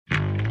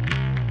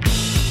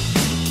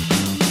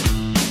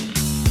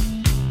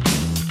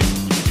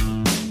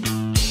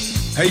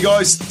Hey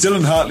guys,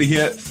 Dylan Hartley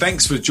here.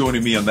 Thanks for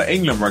joining me on the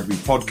England Rugby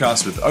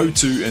podcast with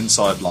O2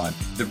 Inside Line.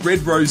 The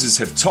Red Roses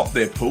have topped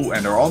their pool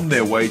and are on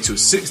their way to a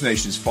Six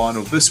Nations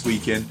final this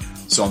weekend,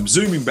 so I'm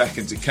zooming back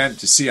into camp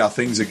to see how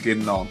things are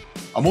getting on.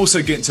 I'm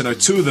also getting to know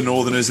two of the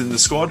Northerners in the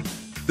squad.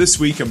 This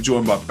week I'm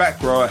joined by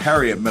back rower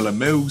Harriet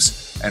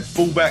Miller-Mills and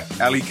fullback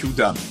Ali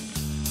Kildun.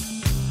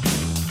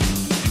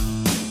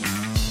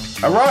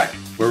 Alright,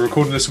 we're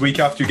recording this week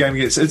after your game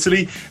against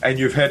Italy, and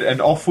you've had an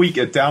off week,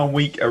 a down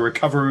week, a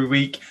recovery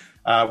week.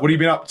 What have you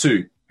been up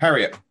to?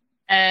 Harriet?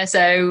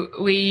 So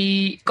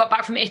we got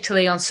back from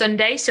Italy on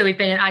Sunday, so we've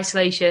been in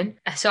isolation.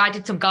 So I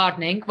did some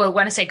gardening. Well,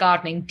 when I say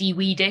gardening,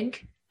 de-weeding.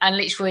 And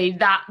literally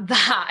that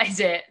is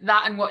it.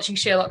 That and watching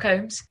Sherlock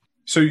Holmes.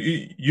 So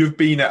you've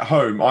been at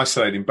home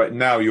isolating, but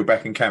now you're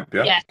back in camp,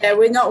 yeah? Yeah,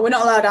 we're not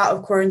allowed out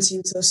of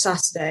quarantine until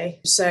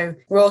Saturday. So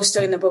we're all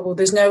still in the bubble.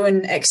 There's no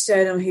one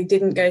external who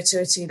didn't go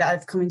to Italy that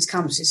have come into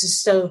camp. So it's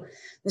still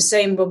the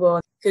same bubble.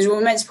 Because we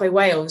were meant to play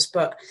Wales,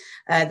 but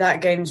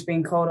that game's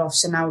been called off.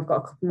 So now we've got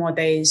a couple more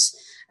days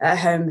at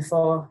home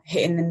before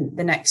hitting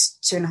the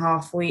next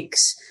 2.5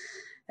 weeks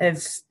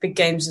of big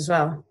games as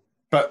well.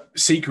 But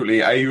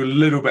secretly, are you a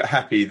little bit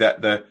happy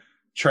that the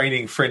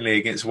training friendly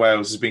against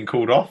Wales has been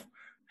called off?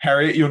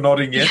 Harriet, you're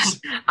nodding yes.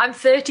 Yeah, I'm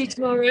 30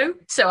 tomorrow,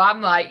 so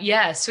I'm like,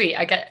 yeah, sweet.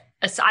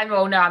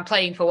 I'm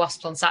playing for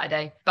Wasps on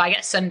Saturday, but I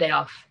get Sunday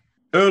off.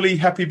 Early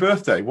happy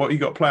birthday. What have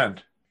you got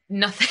planned?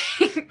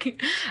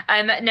 Nothing.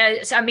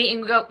 So I'm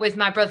meeting up with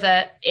my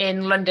brother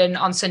in London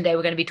on Sunday.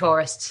 We're going to be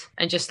tourists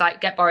and just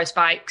get Boris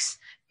bikes,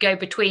 go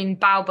between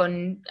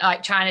Baobun,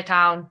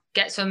 Chinatown,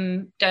 get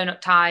some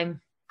donut time,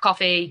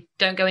 coffee,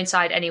 don't go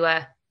inside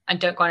anywhere, and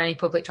don't go on any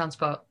public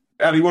transport.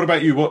 Ali, what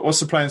about you?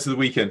 What's the plans for the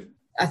weekend?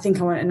 I think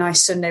I want a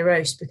nice Sunday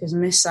roast because I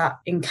miss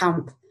that in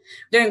camp.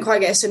 We don't quite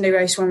get a Sunday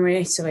roast when we're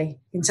in Italy,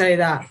 I can tell you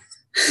that.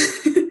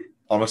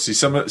 Honestly,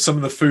 some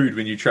of the food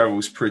when you travel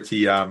is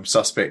pretty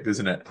suspect,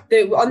 isn't it?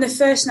 On the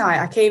first night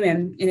I came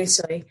in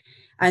Italy,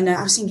 and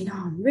I was thinking,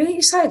 I'm really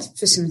excited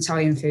for some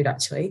Italian food,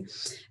 actually.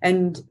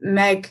 And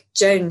Meg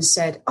Jones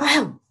said,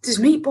 there's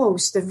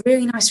meatballs. They're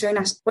really nice, very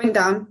nice. Went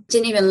down,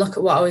 didn't even look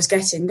at what I was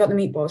getting, got the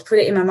meatballs, put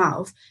it in my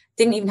mouth,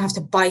 didn't even have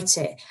to bite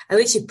it. I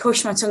literally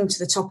pushed my tongue to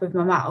the top of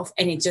my mouth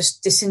and it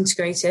just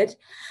disintegrated.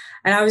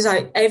 And I was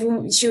like,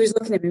 she was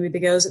looking at me with the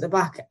girls at the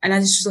back, and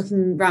I just was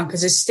looking around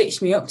because it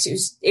stitched me up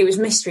because it was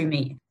mystery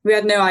meat. We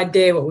had no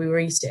idea what we were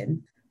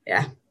eating.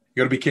 Yeah.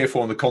 You got to be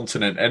careful on the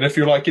continent. And if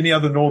you're like any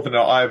other Northerner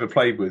I ever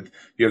played with,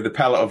 you have the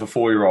palate of a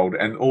 4-year-old,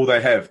 and all they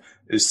have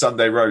is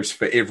Sunday roast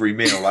for every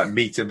meal, like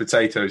meat and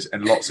potatoes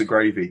and lots of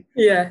gravy.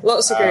 Yeah,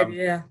 lots of gravy,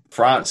 yeah.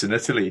 France and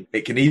Italy,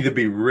 it can either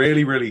be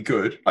really, really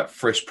good, like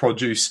fresh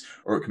produce,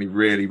 or it can be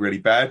really, really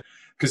bad.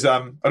 Because I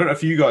don't know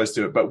if you guys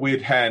do it, but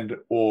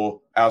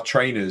or our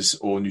trainers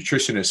or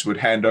nutritionists would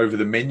hand over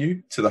the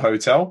menu to the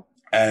hotel,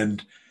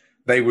 and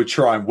they would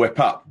try and whip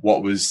up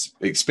what was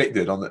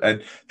expected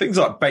and things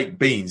like baked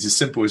beans, as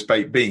simple as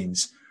baked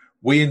beans.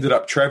 We ended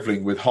up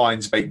traveling with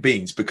Heinz baked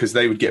beans because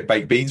they would get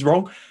baked beans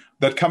wrong.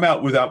 They'd come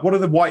out with what are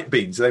the white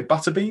beans? Are they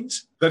butter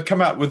beans? They'd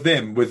come out with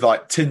them with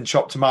tin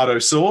chopped tomato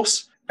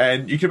sauce.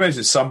 And you can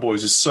imagine some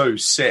boys are so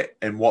set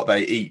in what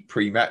they eat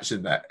pre-match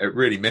in that it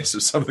really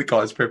messes some of the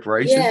guys'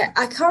 preparation. Yeah,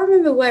 I can't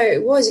remember where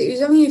it was. It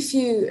was only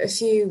a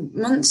few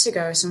months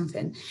ago or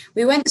something.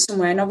 We went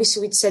somewhere and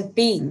obviously we'd said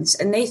beans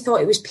and they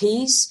thought it was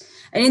peas.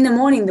 And in the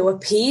morning there were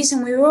peas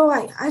and we were all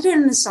like, I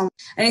don't understand.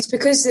 And it's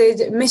because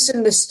they'd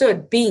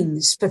misunderstood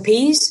beans for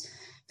peas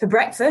for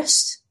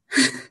breakfast.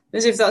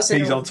 As if that's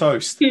peas on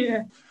toast.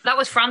 Yeah. That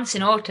was France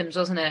in autumns,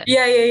 wasn't it?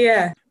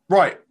 Yeah.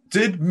 Right.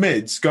 Did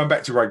Mids, going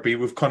back to rugby,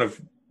 we've kind of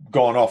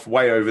gone off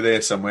way over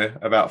there somewhere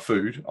about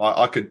food.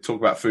 I could talk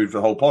about food for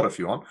the whole pod if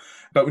you want,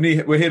 but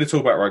we're here to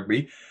talk about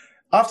rugby.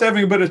 After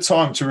having a bit of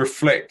time to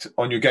reflect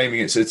on your game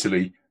against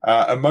Italy,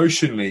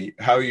 emotionally,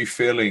 how are you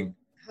feeling?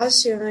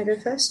 How's you want to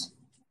go first?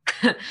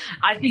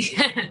 I think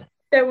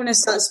don't want to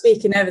start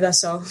speaking over that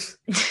song.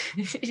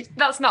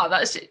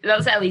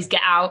 That's Ellie's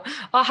get out.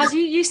 Oh, has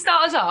you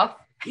start us off?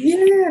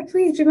 Yeah,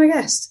 please be my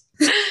guest.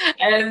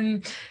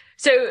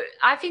 So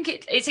I think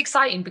it's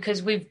exciting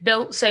because we've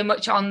built so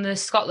much on the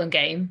Scotland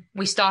game.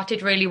 We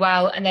started really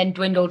well and then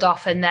dwindled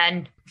off and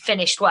then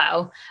finished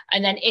well.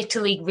 And then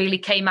Italy really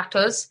came at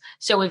us.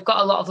 So we've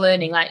got a lot of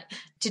learning. Like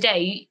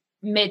today,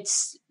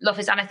 Mids,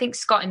 Luffers, and I think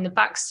Scott in the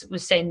backs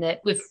was saying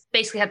that we've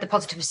basically had the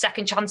positive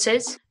second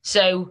chances.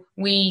 So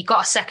we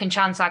got a second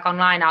chance on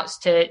line-outs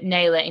to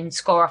nail it and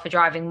score off a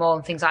driving maul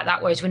and things like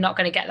that, whereas we're not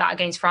going to get that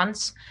against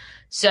France.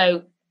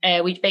 So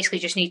we basically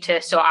just need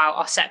to sort out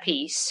our set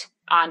piece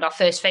and our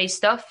first phase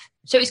stuff.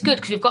 So it's good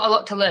because we've got a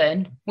lot to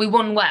learn. We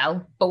won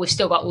well, but we've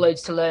still got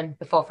loads to learn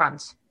before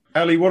France.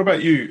 Ali, what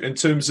about you in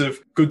terms of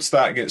good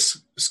start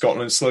against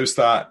Scotland, slow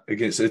start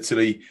against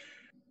Italy?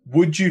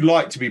 Would you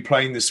like to be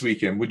playing this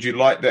weekend? Would you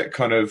like that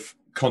kind of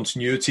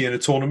continuity in a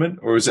tournament,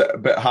 or is it a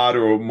bit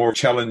harder or more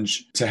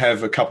challenge to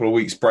have a couple of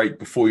weeks break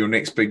before your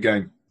next big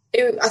game?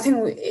 I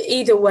think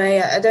either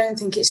way, I don't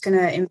think it's going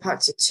to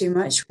impact it too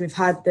much. We've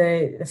had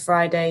the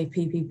Friday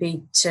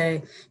PPP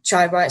to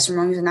try right some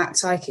wrongs and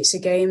act like it's a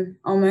game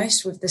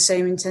almost with the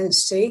same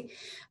intensity.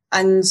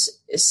 And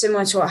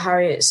similar to what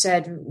Harriet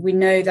said, we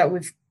know that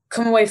we've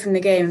come away from the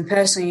game, and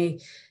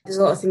personally, there's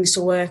a lot of things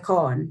to work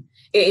on.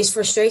 It is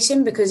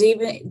frustrating because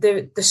even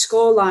the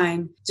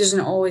scoreline doesn't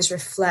always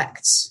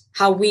reflect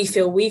how we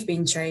feel we've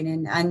been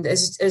training. And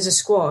as a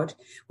squad,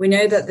 we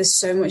know that there's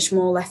so much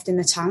more left in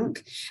the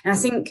tank. And I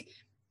think,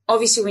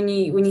 obviously,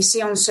 when you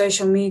see on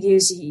social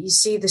medias, you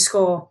see the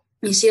score,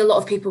 you see a lot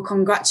of people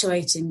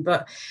congratulating.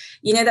 But,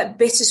 you know, that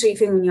bittersweet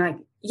feeling when you're like,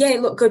 yeah,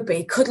 it looked good, but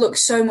it could look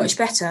so much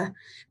better.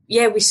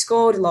 Yeah, we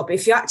scored a lot. But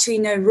if you actually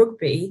know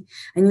rugby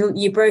and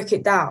you broke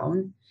it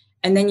down,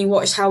 and then you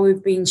watch how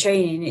we've been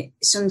training,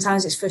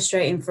 sometimes it's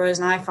frustrating for us.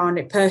 And I found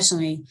it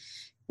personally,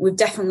 we've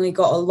definitely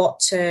got a lot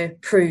to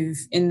prove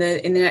in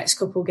the next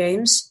couple of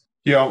games.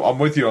 Yeah, I'm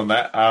with you on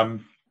that.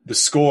 The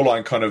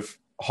scoreline kind of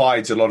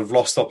hides a lot of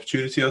lost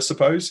opportunity, I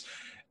suppose.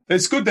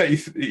 It's good that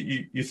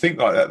you think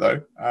like that,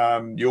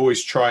 though. You're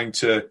always trying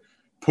to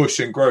push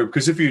and grow,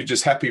 because if you're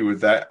just happy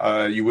with that,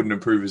 you wouldn't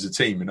improve as a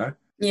team, you know?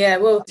 Yeah,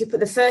 well, if you put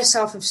the first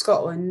half of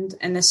Scotland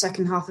and the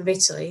second half of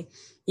Italy,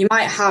 you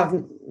might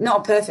have not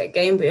a perfect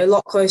game, but a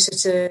lot closer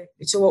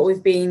to what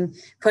we've been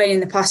playing in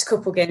the past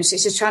couple of games. So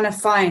it's just trying to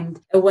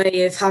find a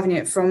way of having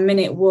it from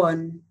minute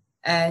one.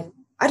 I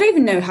don't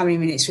even know how many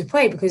minutes we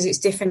play because it's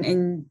different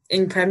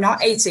in Prem,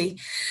 not 80.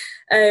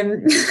 They're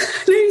going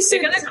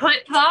to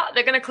clip that.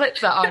 They're going to clip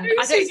that on.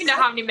 I don't even know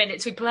how many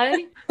minutes we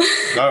play.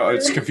 No,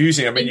 it's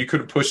confusing. I mean, you could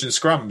have pushed in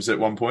scrums at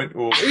one point,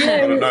 or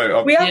I don't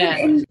know. We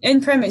haven't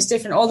in Prem. It's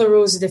different. All the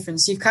rules are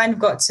different. So you've kind of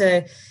got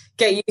to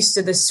get used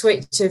to the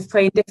switch of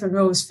playing different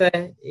rules for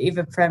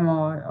either Prem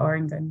or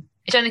England.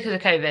 It's only because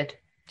of COVID.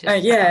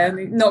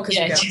 Not because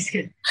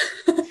of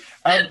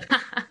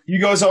COVID. You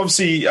guys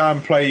obviously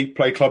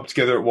play club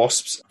together at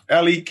Wasps.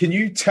 Ali, can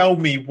you tell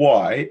me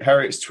why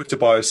Harriet's Twitter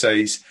bio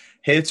says,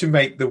 "Here to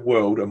make the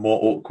world a more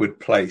awkward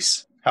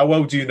place"? How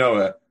well do you know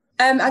her?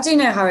 I do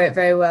know Harriet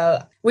very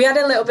well. We had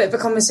a little bit of a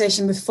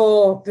conversation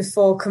before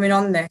coming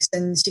on this,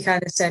 and she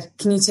kind of said,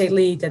 "Can you take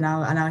lead and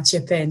I'll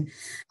chip in?"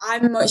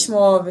 I'm much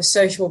more of a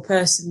social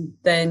person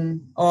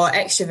or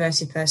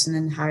extroverted person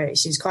than Harriet.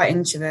 She's quite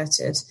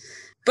introverted,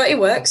 but it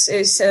works.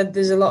 There's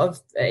a lot of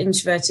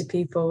introverted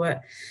people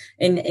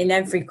in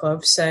every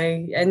club. So,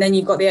 and then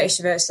you've got the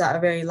extroverts that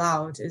are very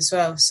loud as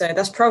well. So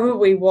that's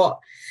probably what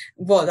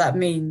that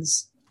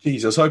means.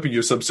 Jeez, I was hoping you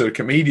were some sort of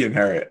comedian,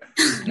 Harriet.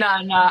 No,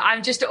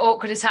 I'm just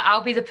awkward as hell.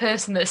 I'll be the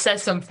person that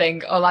says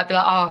something, or be like,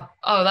 oh,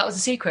 that was a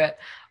secret,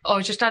 or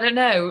just I don't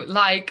know.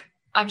 Like,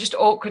 I'm just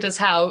awkward as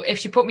hell.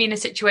 If you put me in a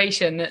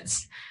situation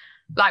that's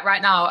like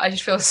right now, I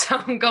just feel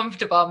so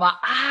uncomfortable. I'm like,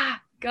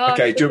 God.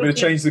 Okay, do you want me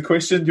to change the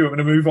question? Do you want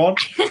me to move on?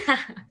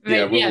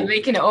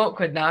 Making it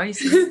awkward now. You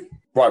see.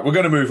 Right, we're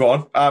going to move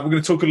on. We're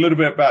going to talk a little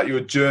bit about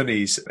your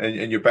journeys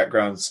and your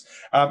backgrounds.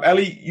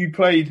 Ellie, you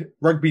played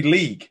rugby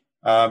league.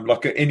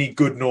 Like any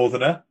good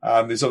northerner.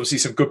 There's obviously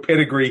some good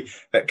pedigree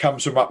that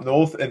comes from up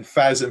north, and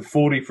Faz and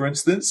 40, for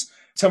instance.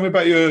 Tell me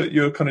about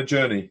your kind of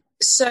journey.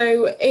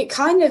 So it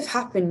kind of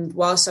happened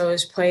whilst I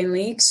was playing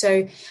league.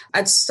 So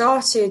I'd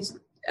started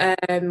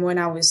when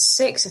I was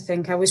 6, I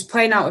think. I was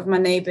playing out with my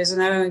neighbours,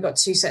 and I only got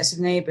 2 sets of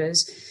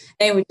neighbours.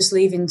 They were just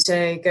leaving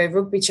to go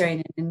rugby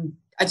training, and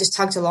I just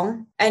tagged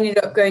along. Ended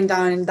up going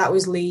down, and that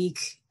was league.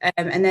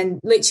 And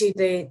then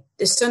literally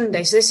the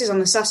Sunday, so this is on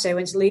the Saturday, I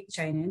went to league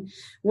training.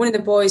 One of the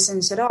boys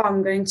then said,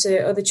 I'm going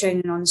to other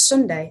training on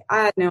Sunday.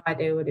 I had no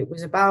idea what it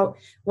was about.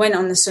 Went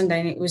on the Sunday,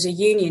 and it was a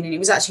union, and it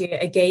was actually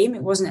a game.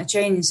 It wasn't a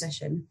training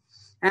session.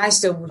 And I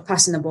still was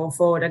passing the ball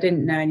forward. I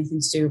didn't know anything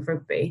to do with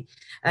rugby.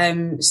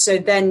 So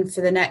then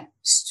for the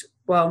next,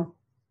 4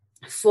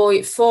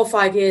 or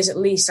 5 years at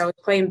least, I was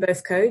playing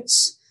both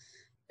codes,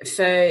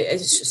 for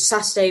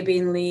Saturday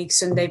being league,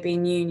 Sunday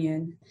being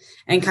union,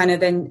 and kind of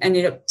then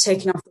ended up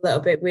taking off a little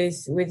bit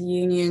with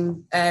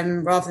union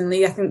rather than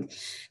league. I think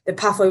the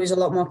pathway was a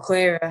lot more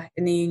clearer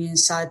in the union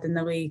side than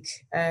the league.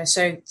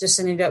 So just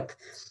ended up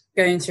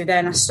going through there,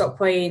 and I stopped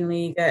playing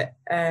league at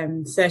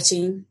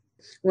 13.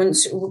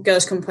 Once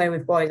girls can play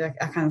with boys, I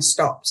kind of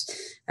stopped.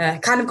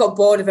 Kind of got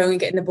bored of only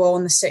getting the ball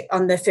on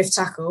the fifth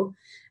tackle.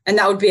 And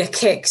that would be a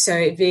kick, so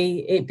it'd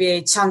be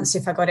a chance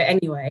if I got it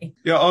anyway.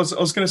 Yeah, I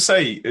was going to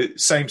say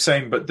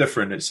same but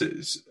different.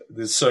 It's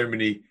there's so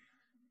many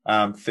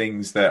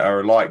things that are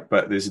alike,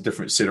 but there's a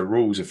different set of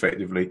rules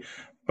effectively.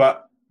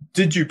 But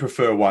did you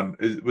prefer one?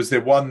 Was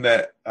there one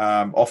that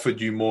offered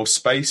you more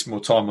space,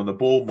 more time on the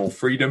ball, more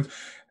freedom?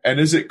 And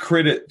is it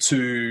credit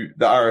to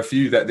the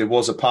RFU that there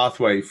was a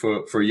pathway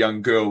for a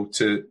young girl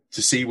to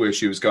see where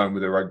she was going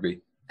with her rugby?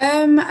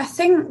 I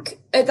think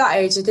at that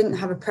age I didn't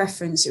have a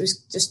preference. It was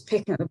just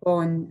picking up the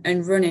ball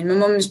and running. My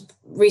mum's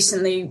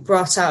recently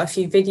brought out a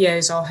few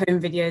videos or home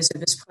videos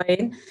of us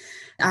playing.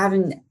 I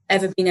haven't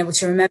ever been able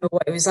to remember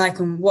what it was like,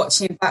 and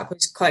watching it back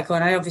was quite cool.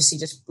 And I obviously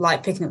just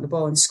like picking up the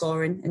ball and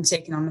scoring and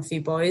taking on a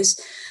few boys.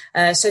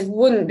 So I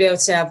wouldn't be able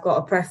to say I've got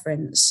a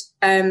preference.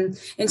 In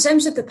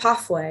terms of the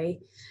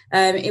pathway,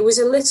 It was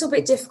a little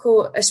bit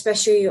difficult,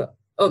 especially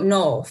up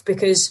north,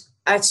 because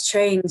I had to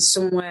train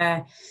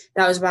somewhere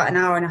that was about an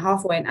hour and a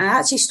half away. And I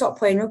actually stopped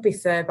playing rugby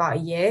for about a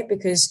year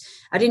because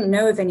I didn't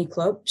know of any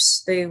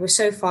clubs. They were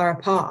so far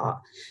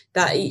apart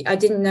that I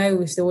didn't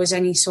know if there was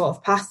any sort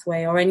of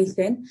pathway or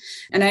anything.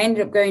 And I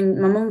ended up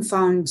my mum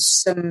found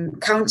some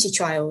county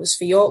trials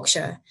for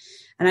Yorkshire.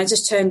 And I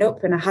just turned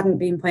up and I hadn't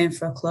been playing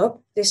for a club.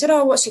 They said,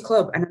 "Oh, what's your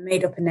club?" And I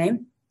made up a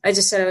name. I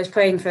just said I was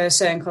playing for a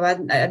certain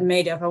club. I'd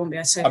made it up. I wouldn't be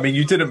able to say. I mean,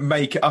 you didn't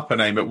make up a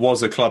name. It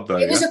was a club, though.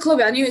 It was a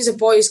club. I knew it was a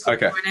boys'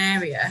 club in an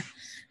area.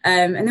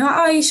 And they're like, "Oh,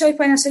 are you sure you're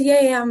playing?" I said,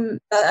 "Yeah,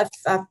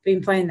 I've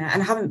been playing there."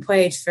 And I haven't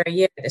played for a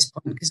year at this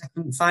point because I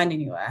couldn't find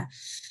anywhere.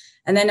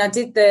 And then I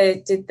did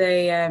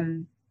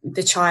the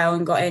trial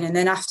and got in. And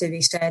then after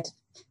they said,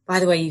 "By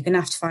the way, you're going to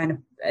have to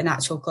find an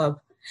actual club."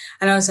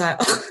 And I was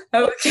like,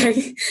 "Oh,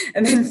 okay."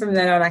 And then from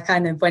then on, I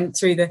kind of went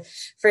through the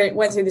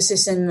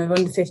system of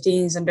under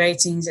 15s, under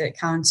 18s at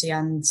county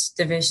and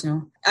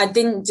divisional. I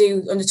didn't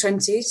do under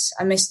 20s.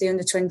 I missed the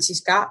under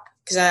 20s gap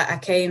because I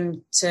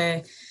came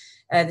to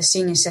the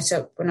senior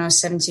setup when I was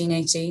 17,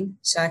 18.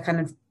 So I kind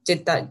of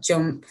did that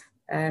jump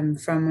from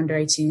under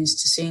 18s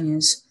to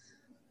seniors.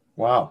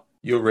 Wow.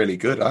 You're really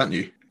good, aren't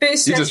you?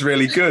 You're just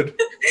really good.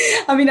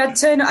 I mean, I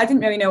didn't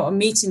really know what a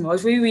meeting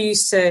was. We were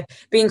used to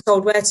being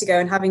told where to go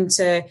and having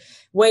to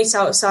wait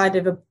outside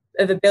of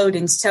a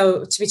building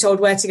to be told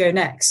where to go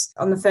next.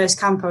 On the first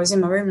camp, I was in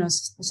my room and I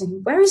was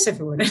thinking, where is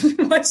everyone?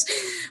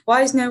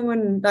 Why is no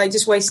one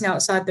just waiting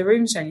outside the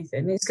rooms or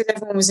anything? It's because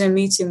everyone was in a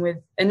meeting with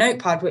a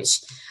notepad, which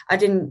I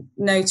didn't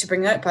know to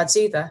bring notepads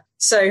either.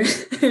 So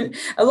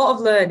a lot of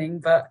learning,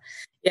 but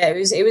yeah,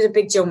 it was a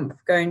big jump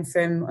going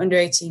from under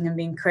 18 and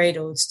being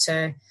cradled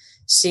to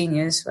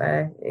seniors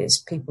where it's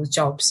people's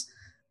jobs.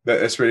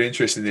 That's really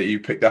interesting that you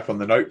picked up on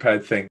the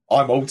notepad thing.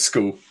 I'm old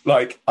school.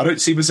 Like, I don't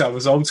see myself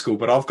as old school,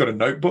 but I've got a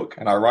notebook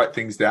and I write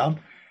things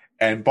down.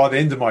 And by the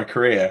end of my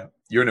career,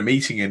 you're in a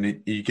meeting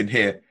and you can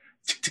hear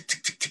tick, tick,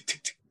 tick, tick, tick,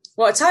 tick, tick.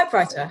 What, a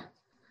typewriter?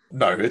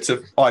 No, it's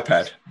an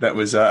iPad. That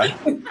was,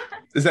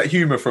 is that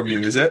humour from you,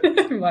 is it?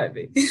 Might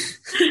be.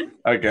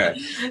 Okay,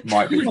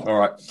 might be. All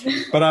right.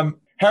 But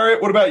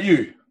Harriet, what about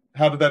you?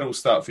 How did that all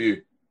start for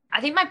you?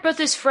 I think my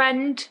brother's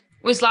friend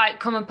was like,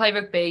 "Come and play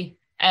rugby,"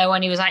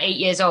 when he was like 8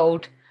 years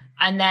old.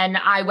 And then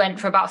I went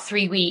for about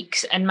 3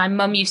 weeks, and my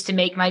mum used to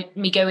make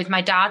me go with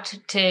my dad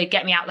to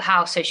get me out of the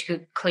house so she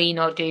could clean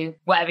or do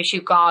whatever she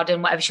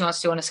garden, whatever she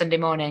wants to do on a Sunday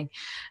morning.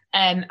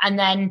 And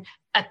then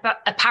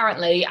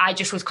apparently I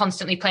just was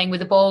constantly playing with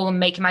the ball and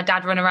making my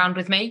dad run around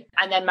with me.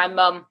 And then my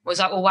mum was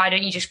like, "Well, why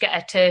don't you just get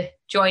her to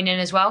join in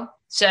as well?"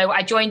 So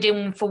I joined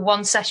in for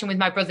one session with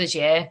my brother's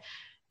year.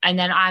 And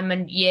then I'm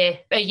a year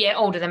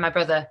older than my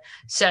brother.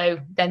 So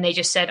then they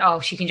just said, "Oh,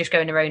 she can just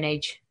go in her own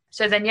age."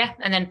 So then, yeah,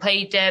 and then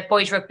played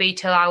boys rugby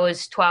till I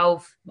was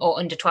 12 or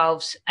under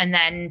 12s. And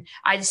then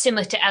I was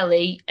similar to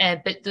Ellie,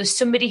 but there was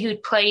somebody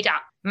who'd played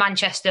at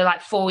Manchester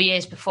like 4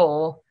 years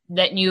before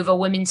that knew of a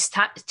women's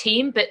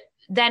team. But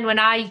then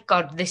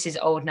God, this is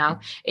old now.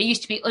 It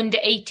used to be under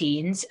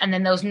 18s and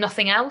then there was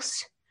nothing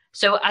else.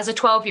 So as a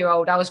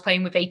 12-year-old, I was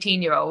playing with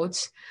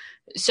 18-year-olds.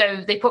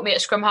 So they put me at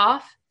scrum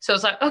half. So I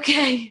was like,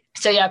 okay.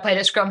 So yeah, I played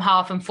at scrum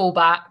half and full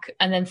back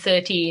and then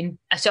 13.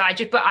 So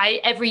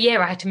every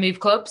year I had to move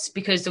clubs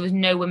because there was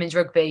no women's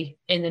rugby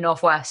in the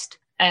Northwest.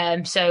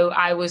 So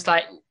I was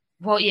like,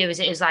 what year was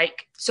it? It was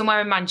like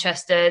somewhere in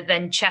Manchester,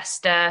 then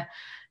Chester,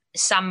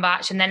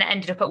 Sandbach, and then it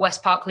ended up at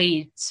West Park,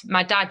 Leeds.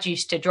 My dad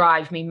used to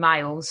drive me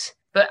miles,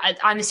 but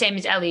I'm the same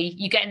as Ellie.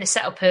 You get in the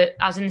setup, I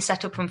was in the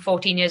setup from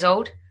 14 years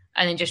old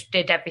and then just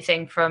did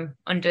everything from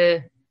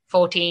under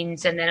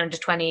 14s and then under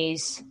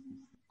 20s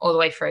all the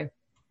way through.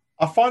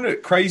 I find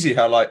it crazy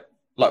how like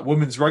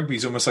women's rugby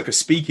is almost like a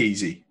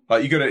speakeasy.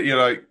 Like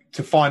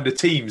to find a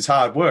team is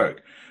hard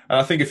work. And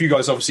I think if you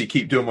guys obviously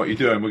keep doing what you're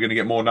doing, we're going to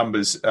get more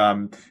numbers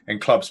and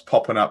clubs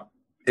popping up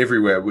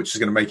everywhere, which is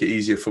going to make it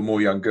easier for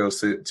more young girls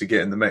to get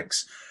in the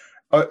mix.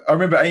 I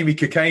remember Amy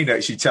Cockayne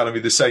actually telling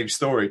me the same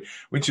story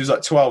when she was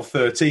like 12,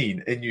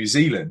 13 in New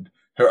Zealand.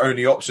 Her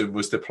only option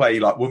was to play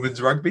like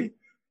women's rugby.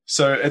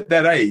 So at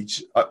that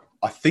age,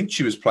 I think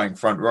she was playing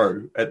front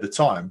row at the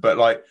time, but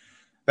like,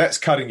 that's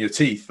cutting your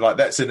teeth. Like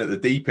that's in at the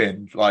deep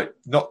end, like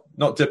not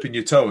dipping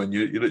your toe and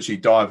you're literally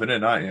diving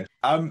in, aren't you?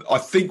 I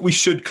think we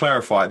should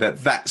clarify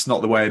that that's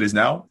not the way it is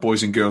now.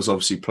 Boys and girls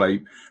obviously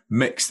play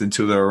mixed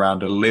until they're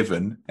around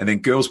 11. And then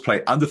girls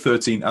play under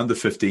 13, under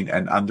 15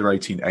 and under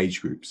 18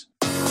 age groups.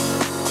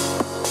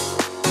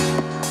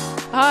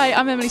 Hi,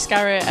 I'm Emily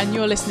Scarrett and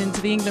you're listening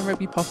to the England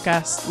Rugby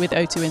Podcast with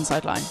O2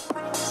 Inside Line.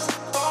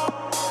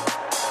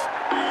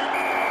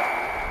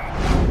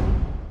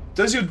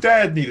 Does your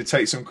dad need to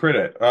take some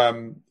credit?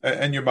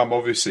 And your mum,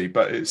 obviously,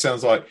 but it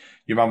sounds like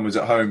your mum was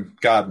at home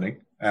gardening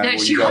while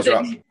you guys were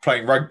up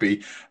playing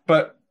rugby.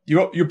 But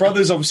your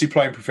brother's obviously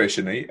playing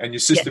professionally and your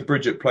sister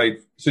Bridget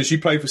she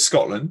played for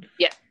Scotland.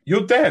 Yeah.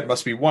 Your dad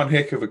must be one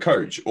heck of a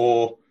coach,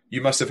 or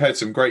you must have had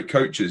some great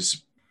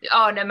coaches.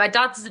 Oh, no,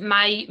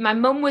 my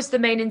mum was the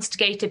main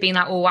instigator being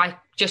like,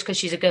 just because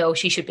she's a girl,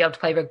 she should be able to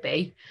play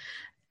rugby.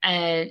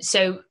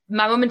 So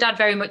my mum and dad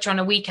very much on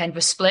a weekend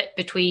were split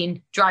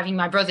between driving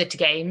my brother to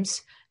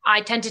games.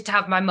 I tended to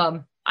have my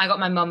mum. I got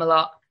my mum a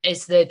lot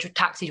as the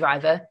taxi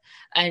driver,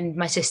 and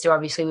my sister,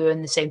 obviously, we were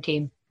in the same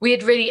team. We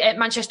had really, at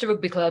Manchester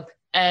Rugby Club,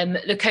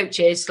 the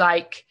coaches,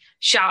 like,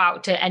 shout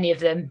out to any of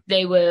them.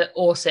 They were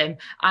awesome.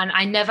 And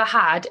I never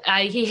had,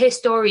 you hear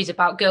stories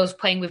about girls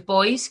playing with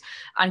boys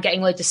and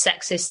getting loads of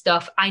sexist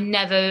stuff. I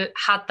never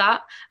had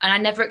that. And I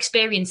never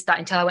experienced that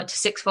until I went to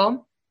sixth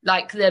form,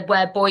 like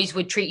where boys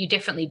would treat you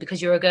differently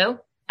because you're a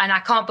girl. And I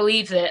can't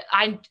believe that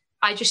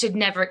I just had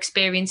never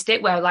experienced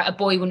it where like a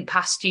boy wouldn't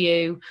pass to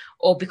you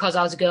or because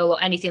I was a girl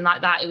or anything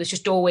like that. It was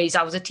just always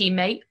I was a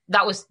teammate.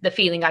 That was the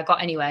feeling I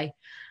got anyway.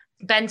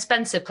 Ben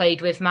Spencer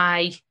played with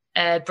my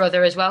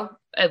brother as well,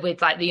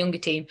 with like the younger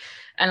team.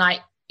 And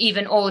like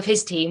even all of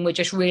his team were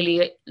just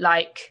really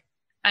like,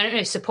 I don't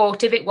know,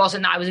 supportive. It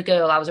wasn't that I was a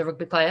girl, I was a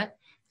rugby player.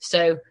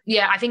 So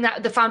yeah, I think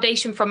that the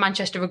foundation from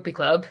Manchester Rugby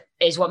Club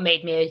is what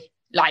made me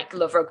like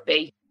love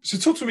rugby. So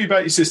talk to me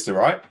about your sister,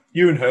 right?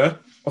 You and her.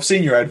 I've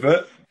seen your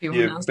advert.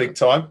 You're big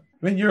time.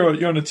 I mean, you're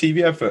on a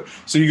TV advert.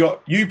 So you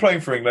got you playing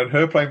for England,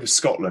 her playing for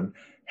Scotland.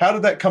 How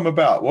did that come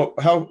about?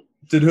 How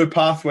did her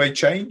pathway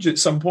change at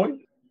some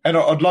point? And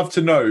I'd love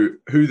to know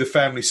who the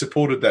family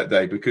supported that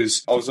day,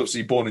 because I was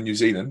obviously born in New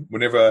Zealand.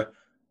 Whenever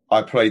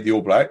I played the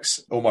All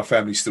Blacks, all my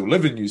family still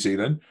live in New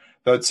Zealand.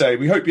 They'd say,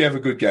 we hope you have a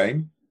good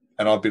game.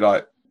 And I'd be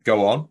like,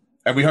 go on.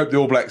 And we hope the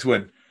All Blacks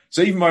win.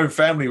 So even my own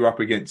family were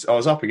I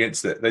was up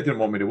against it. They didn't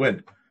want me to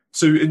win.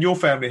 So in your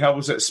family, how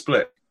was that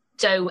split?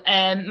 So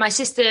my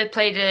sister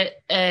played at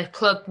a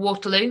club,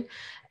 Waterloo,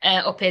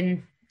 up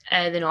in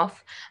the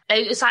north.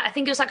 It was like, I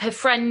think it was like her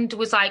friend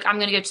was like, I'm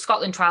going to go to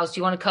Scotland trials. Do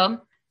you want to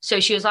come? So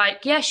she was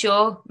like, yeah,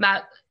 sure.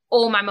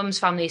 All my mum's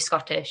family is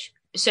Scottish.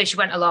 So she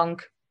went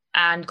along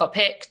and got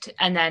picked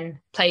and then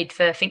played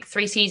for, I think,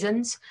 3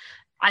 seasons.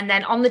 And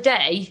then on the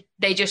day,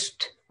 they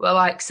just were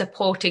like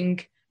supporting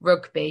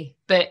rugby.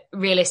 But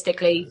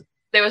realistically,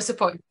 they were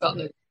supporting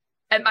Scotland.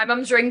 And my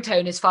mum's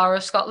ringtone is Far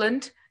Off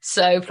Scotland.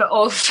 So for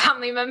all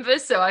family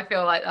members. So I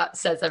feel like that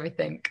says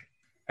everything.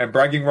 And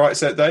bragging rights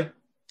that day?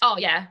 Oh,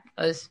 yeah.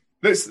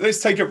 Let's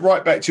take it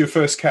right back to your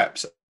first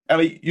caps.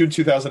 Ali, you in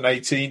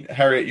 2018,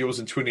 Harriet, yours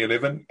in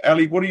 2011.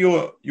 Ali, what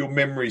are your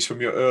memories from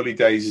your early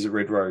days as a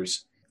Red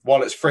Rose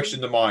while it's fresh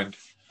in the mind?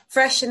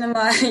 Fresh in the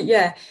mind,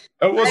 yeah.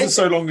 It wasn't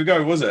so long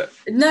ago, was it?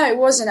 No, it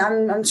wasn't.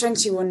 I'm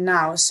 21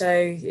 now, so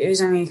it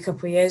was only a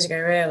couple of years ago,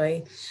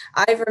 really.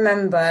 I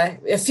remember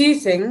a few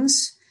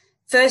things.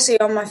 Firstly,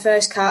 on my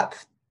first cap,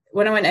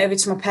 when I went over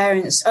to my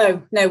parents,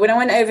 when I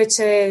went over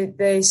to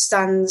the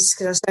stands,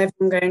 because I saw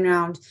everyone going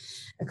around,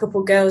 a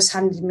couple of girls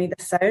handed me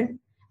the phone.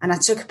 And I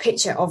took a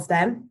picture of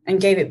them and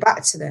gave it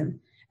back to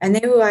them. And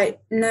they were like,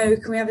 no,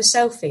 can we have a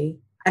selfie?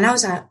 And I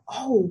was like,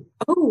 oh,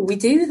 we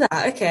do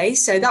that. Okay.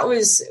 So that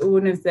was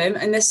one of them.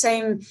 And the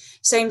same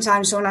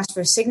time someone asked for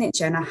a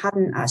signature and I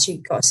hadn't actually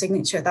got a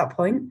signature at that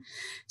point.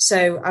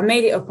 So I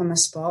made it up on the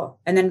spot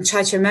and then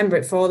tried to remember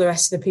it for all the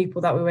rest of the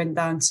people that we went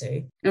down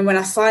to. And when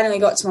I finally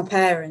got to my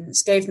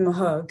parents, gave them a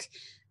hug,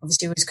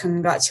 obviously was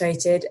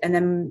congratulated, and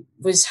then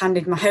was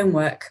handed my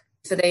homework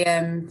for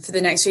the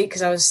next week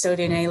because I was still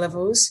doing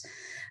A-levels.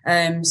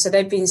 So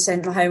they'd been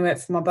sent my homework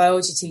from my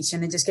biology teacher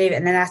and they just gave it,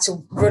 and then I had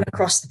to run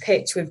across the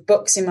pitch with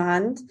books in my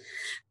hand.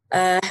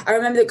 I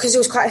remember that because there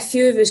was quite a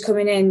few of us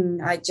coming in,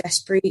 like Jess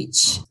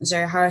Breach,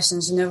 Zoe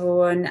Harrison's another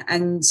one,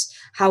 and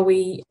how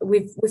we've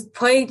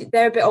played.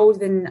 They're a bit older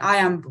than I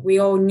am, but we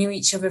all knew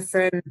each other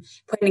from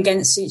playing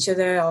against each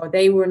other, or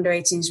they were under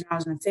 18s when I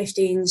was under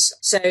 15s.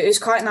 So it was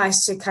quite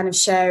nice to kind of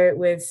share it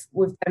with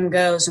them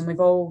girls, and we've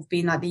all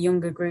been like the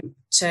younger group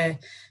to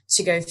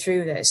go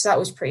through this. So that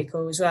was pretty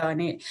cool as well.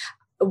 And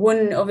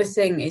one other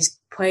thing is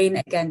playing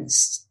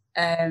against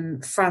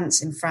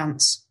France in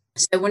France.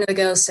 So one of the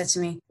girls said to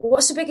me,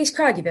 what's the biggest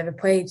crowd you've ever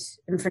played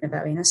in front of,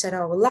 Ellie? And I said,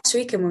 last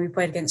weekend when we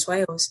played against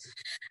Wales.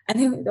 And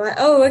they were like,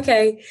 oh,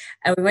 okay.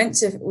 And we went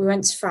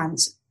to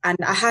France, and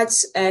I had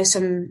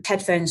some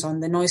headphones on,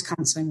 the noise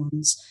cancelling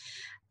ones.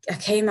 I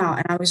came out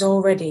and I was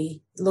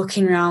already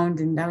looking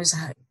around and I was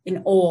like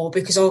in awe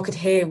because all I could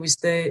hear was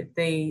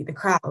the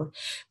crowd. But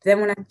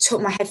then when I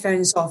took my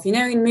headphones off, you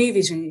know, in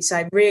movies when it's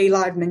like really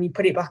loud and then you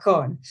put it back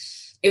on,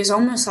 it was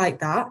almost like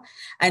that.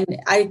 And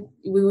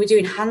we were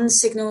doing hand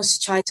signals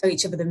to try to tell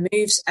each other the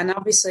moves. And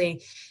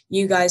obviously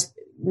you guys,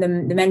 the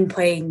men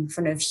playing in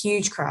front of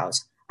huge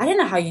crowds, I don't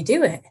know how you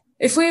do it.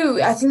 I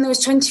think there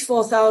was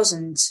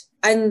 24,000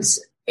 and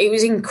it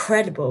was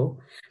incredible.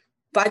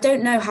 But I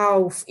don't know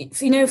how,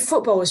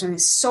 footballers, when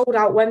it's sold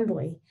out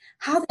Wembley,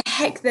 how the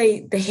heck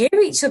they hear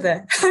each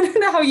other. I don't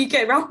know how you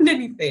get around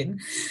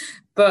anything.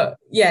 But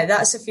yeah,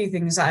 that's a few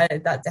things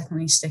that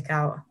definitely stick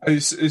out.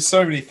 There's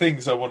so many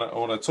things I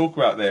want to talk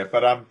about there.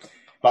 But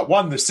like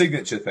one, the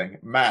signature thing,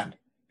 man,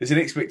 there's an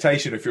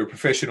expectation if you're a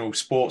professional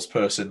sports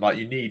person, like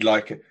you need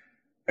like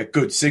a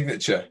good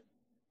signature.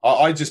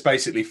 I just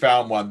basically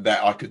found one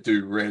that I could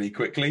do really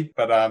quickly.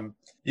 But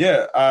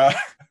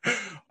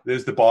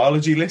there's the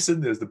biology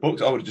lesson, there's the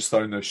books. I would have just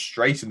thrown those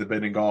straight in the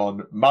bin and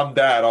gone, Mum,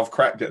 Dad, I've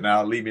cracked it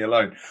now, leave me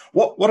alone.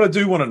 What I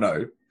do want to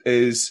know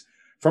is,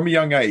 from a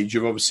young age,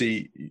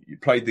 you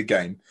played the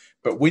game,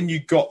 but when you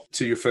got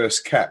to your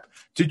first cap,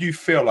 did you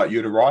feel like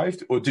you'd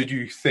arrived, or did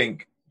you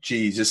think,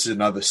 geez, this is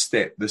another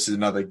step, this is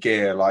another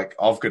gear, like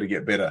I've got to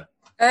get better?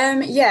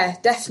 Yeah,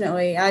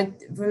 definitely. I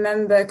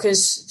remember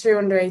because through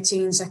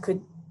under-18s, I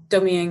could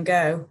dummy and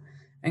go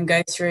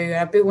through.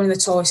 I'd be one of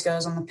the tallest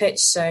girls on the pitch,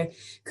 so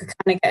could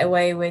kind of get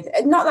away with,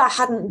 not that I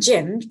hadn't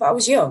gymmed, but I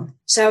was young.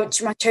 So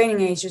my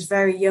training age was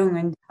very young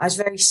and I was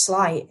very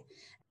slight.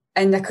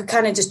 And I could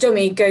kind of just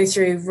dummy, go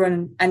through,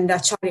 run, and I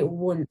tried it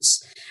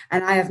once.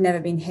 And I have never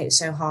been hit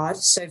so hard.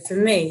 So for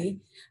me,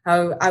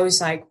 I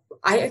was like,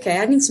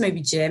 I need to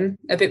maybe gym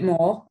a bit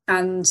more.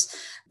 And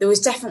there was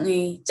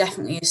definitely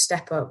a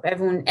step up.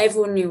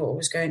 Everyone knew what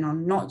was going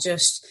on, not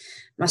just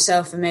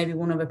myself and maybe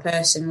one other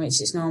person,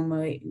 which is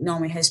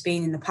normally has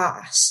been in the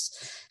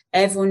past.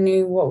 Everyone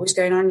knew what was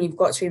going on. You've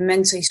got to be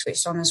mentally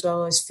switched on as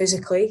well as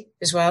physically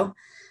as well.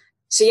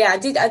 So yeah, I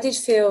did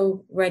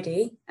feel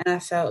ready, and I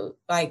felt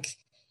like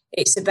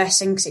it's the best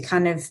thing because it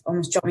kind of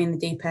almost dropped me in the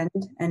deep end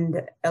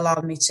and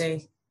allowed me to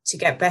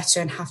get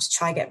better and have to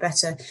try get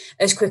better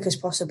as quick as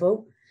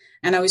possible.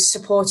 And I was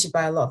supported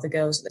by a lot of the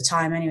girls at the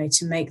time anyway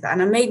to make that.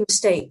 And I made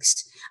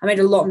mistakes. I made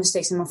a lot of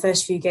mistakes in my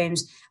first few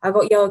games. I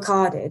got yellow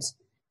carded,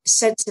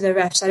 said to the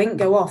refs, I didn't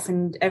go off,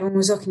 and everyone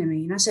was looking at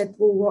me. And I said,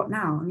 well, what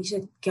now? And he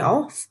said, get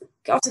off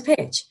the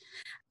pitch.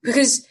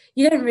 Because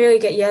you don't really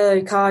get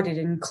yellow carded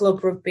in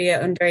club rugby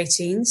at under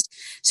 18s.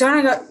 So when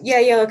I got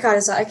yellow card, I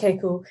was like, okay,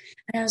 cool.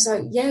 And I was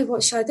like, yeah,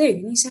 what should I do?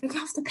 And he said, get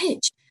off the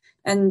pitch.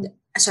 And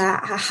so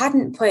I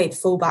hadn't played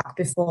fullback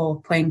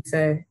before playing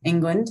for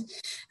England.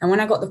 And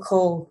when I got the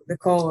call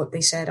up,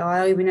 they said,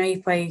 oh, we know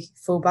you play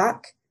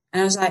fullback.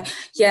 And I was like,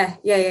 yeah.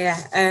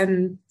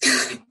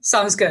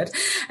 Sounds good.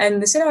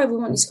 And they said, oh, we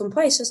want you to come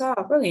play. So I was like,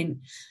 oh, brilliant.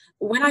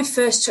 When I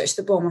first touched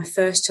the ball, my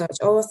first touch,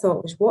 all I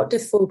thought was, what do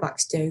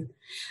fullbacks do?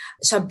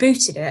 So I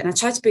booted it, and I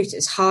tried to boot it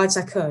as hard as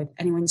I could,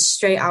 and it went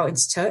straight out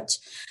into touch.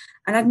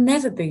 And I'd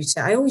never boot it.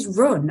 I always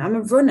run. I'm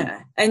a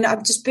runner. And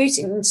I'm just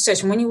booting into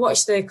touch. And when you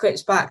watch the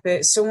clips back,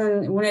 that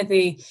one of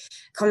the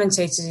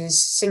commentators is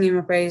singing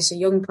my praise, a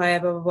young player,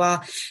 blah, blah,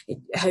 blah,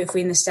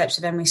 hopefully in the steps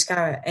of Emily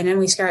Scarrett. And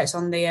Emily Scarrett's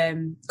on the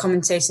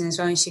commentating as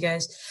well. And she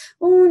goes,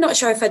 oh, not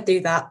sure if I'd do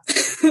that.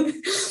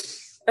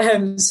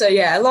 So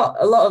yeah, a lot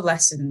of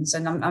lessons.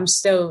 And I'm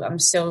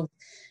still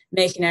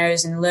making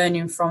errors and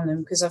learning from them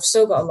because I've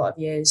still got a lot of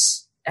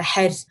years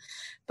ahead.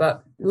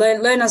 But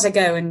learn as I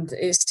go, and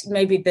it's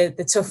maybe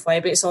the tough way,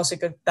 but it's also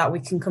good that we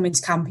can come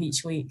into camp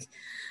each week.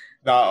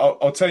 Now,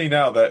 I'll tell you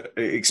now that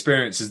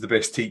experience is the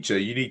best teacher.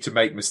 You need to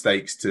make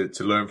mistakes to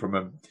learn from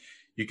them.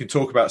 You can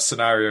talk about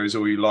scenarios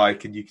all you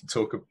like, and you can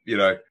talk,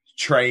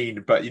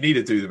 train, but you need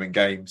to do them in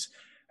games.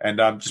 And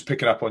I'm just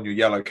picking up on your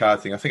yellow card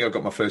thing. I think I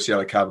got my first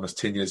yellow card when I was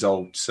 10 years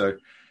old. So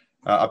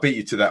I beat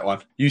you to that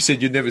one. You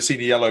said you'd never seen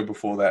a yellow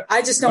before that.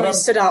 I just normally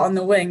stood out on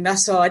the wing.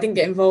 That's all. I didn't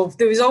get involved.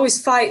 There was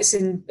always fights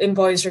in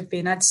boys rugby,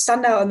 and I'd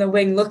stand out on the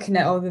wing looking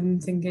at all of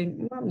them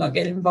thinking, I'm not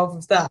getting involved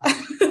with that.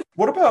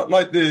 What about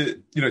like the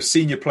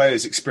senior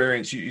players'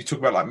 experience? You talk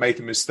about like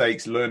making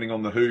mistakes, learning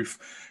on the hoof.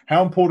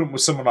 How important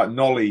was someone like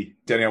Nolly,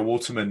 Danielle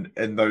Waterman,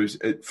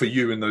 for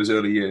you in those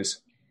early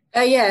years?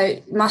 Yeah,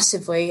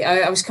 massively.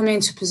 I was coming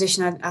into a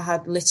position I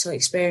had little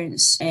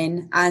experience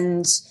in,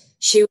 and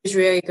she was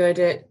really good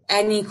at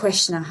any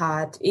question I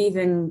had,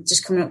 even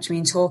just coming up to me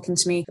and talking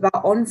to me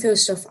about on-field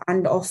stuff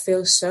and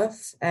off-field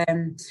stuff,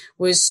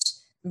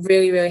 was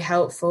really, really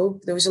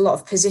helpful. There was a lot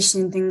of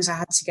positioning things I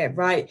had to get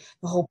right,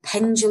 the whole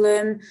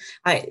pendulum,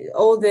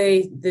 all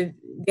the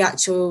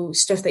actual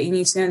stuff that you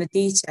need to know in the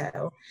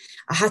detail.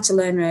 I had to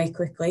learn really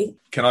quickly.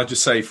 Can I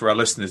just say for our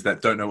listeners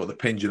that don't know what the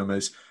pendulum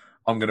is,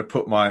 I'm going to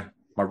put my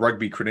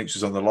rugby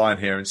credentials on the line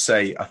here and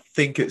say I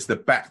think it's the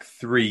back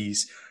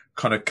threes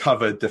kind of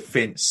cover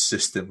defence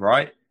system,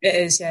 right? It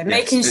is, yeah. Yes,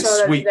 making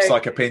sure it sweeps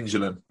like a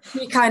pendulum.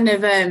 You kind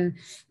of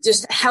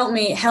just help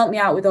me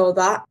out with all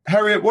that.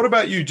 Harriet, what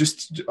about you?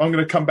 I'm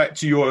going to come back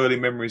to your early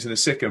memories in a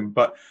second,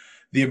 but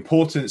the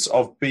importance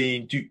of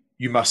you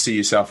must see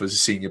yourself as a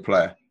senior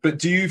player, but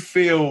do you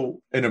feel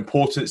an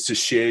importance to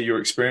share your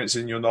experience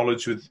and your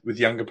knowledge with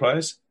younger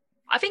players?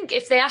 I think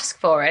if they ask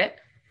for it,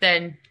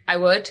 then I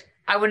would.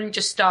 I wouldn't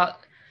just start,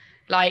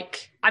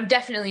 I'm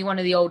definitely one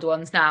of the older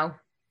ones now.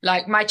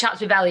 Like, my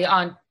chats with Ellie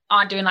aren't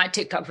doing,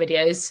 TikTok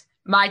videos.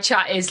 My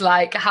chat is,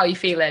 how you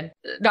feeling?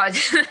 No,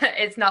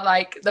 it's not,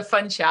 the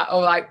fun chat.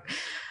 Or,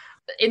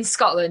 in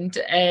Scotland,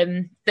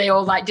 they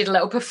all, did a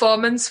little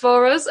performance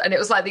for us. And it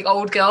was, the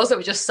old girls that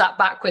were just sat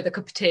back with a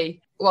cup of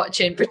tea,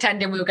 watching,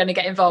 pretending we were going to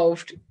get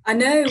involved. I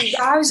know.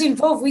 I was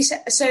involved.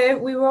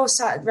 We were all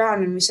sat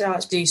around and we said,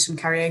 let's do some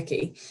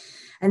karaoke.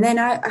 And then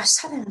I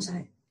sat there and I was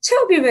like, so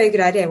it would be a very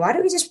good idea. Why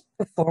don't we just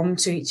perform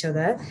to each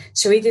other?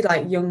 So we did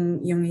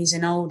youngies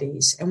and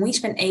oldies, and we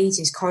spent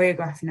ages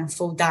choreographing a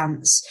full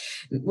dance.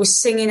 We're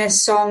singing a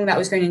song that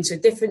was going into a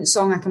different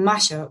song, like a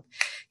mashup.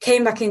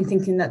 Came back in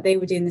thinking that they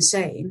were doing the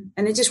same,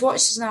 and they just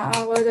watched us and like,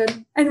 oh, well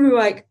done. And we were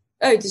like,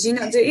 oh, did you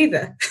not do it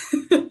either?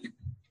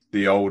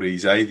 The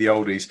oldies, The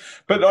oldies.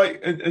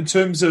 But in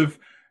terms of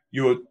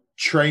your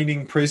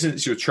training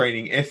presence, your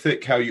training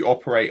ethic, how you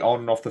operate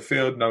on and off the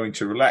field, knowing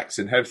to relax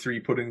and have 3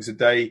 puddings a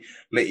day,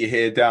 let your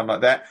hair down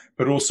like that.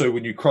 But also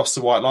when you cross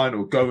the white line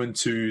or go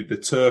into the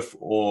turf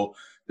or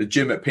the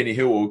gym at Penny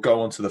Hill or go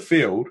onto the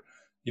field,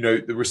 you know,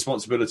 the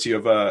responsibility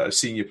of a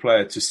senior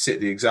player to set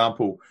the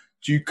example.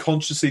 Do you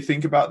consciously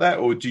think about that,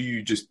 or do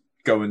you just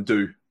go and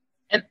do?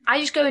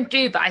 I just go and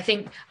do, but I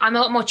think I'm a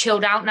lot more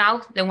chilled out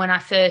now than when I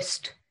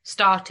first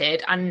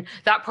started, and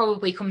that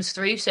probably comes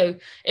through. So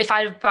if I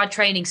had a bad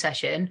training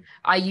session,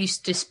 I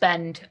used to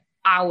spend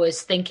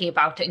hours thinking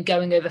about it and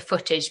going over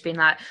footage, being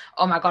like,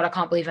 oh my God, I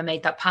can't believe I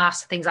made that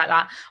pass, things like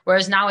that.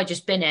 Whereas now I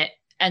just bin it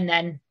and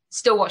then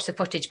still watch the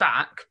footage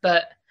back,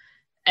 but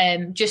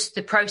just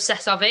the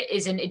process of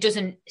it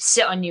doesn't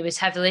sit on you as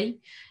heavily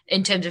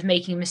in terms of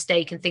making a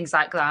mistake and things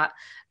like that.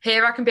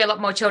 Here I can be a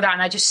lot more chilled out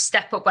and I just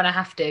step up when I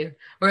have to.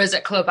 Whereas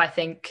at club, I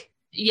think,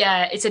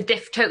 yeah, it's a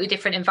totally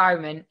different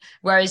environment.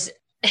 Whereas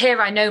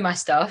here I know my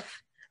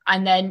stuff,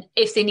 and then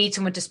if they need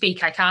someone to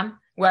speak, I can.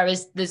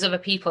 Whereas there's other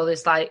people,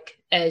 there's like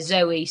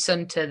Zoe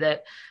Sunter,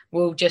 that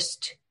will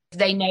just,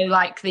 they know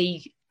like they're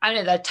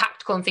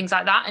tactical and things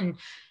like that. And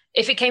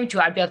if it came to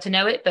it, I'd be able to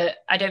know it, but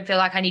I don't feel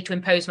like I need to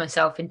impose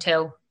myself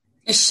until.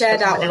 It's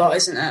shared out a lot,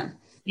 isn't it?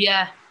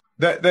 Yeah.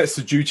 That's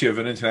the duty of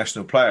an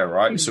international player,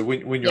 right? Mm. So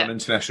when you're on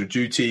international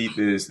duty,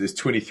 there's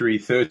 23,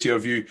 30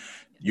 of you.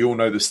 You all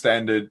know the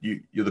standard.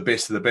 You're the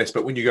best of the best.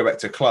 But when you go back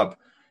to club,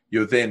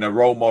 you're then a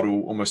role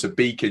model, almost a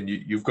beacon.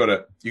 You've got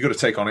to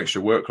take on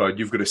extra workload.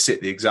 You've got to set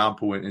the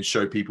example and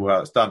show people how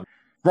it's done.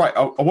 Right.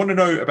 I want to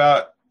know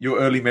about your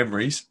early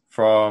memories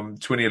from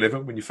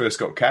 2011 when you first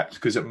got capped,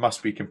 because it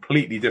must be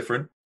completely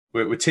different.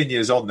 We're 10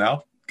 years on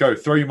now. Go,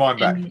 throw your mind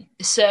back.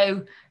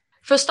 So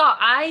for a start,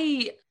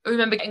 I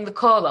remember getting the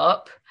call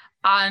up,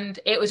 and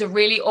it was a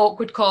really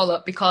awkward call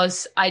up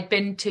because I'd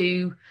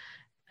basically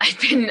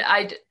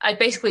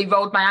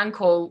rolled my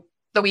ankle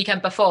the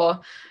weekend before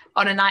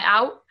on a night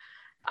out.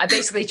 I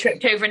basically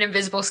tripped over an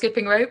invisible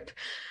skipping rope.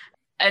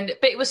 But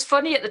it was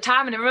funny at the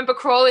time. And I remember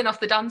crawling off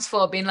the dance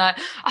floor being like,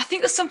 I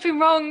think there's something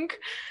wrong.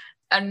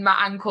 And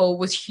my ankle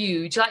was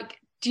huge. Like,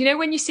 do you know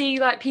when you see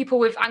like people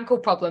with ankle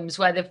problems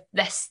where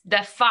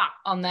their fat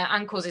on their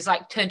ankles is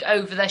like turned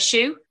over their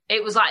shoe?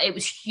 It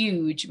was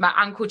huge. My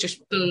ankle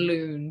just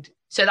ballooned.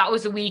 So that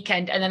was the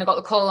weekend. And then I got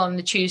the call on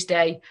the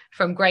Tuesday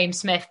from Graham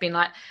Smith being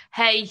like,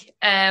 hey,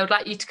 I would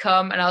like you to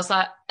come. And I was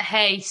like,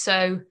 hey,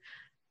 so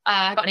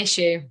I got an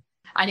issue.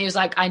 And he was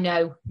like, I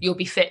know, you'll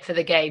be fit for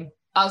the game.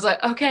 I was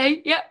like,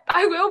 okay, yep,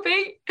 I will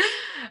be.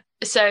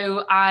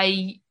 So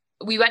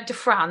we went to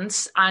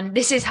France, and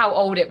this is how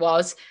old it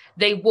was.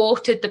 They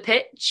watered the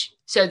pitch.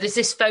 So there's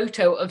this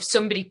photo of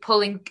somebody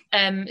pulling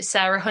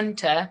Sarah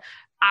Hunter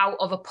out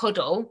of a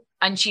puddle,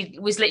 and she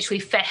was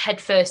literally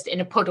head first in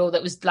a puddle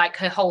that was like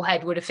her whole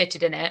head would have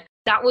fitted in it.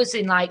 That was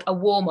in like a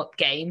warm-up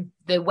game,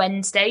 the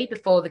Wednesday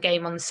before the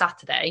game on the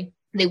Saturday.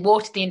 They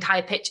watered the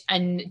entire pitch,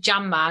 and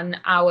Jam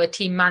Man, our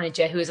team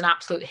manager, who is an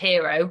absolute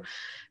hero,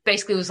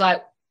 basically was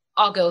like,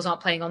 our girls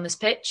aren't playing on this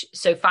pitch,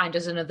 so find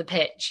us another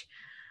pitch.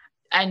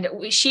 And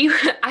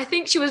I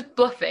think she was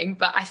bluffing,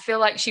 but I feel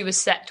like she was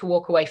set to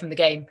walk away from the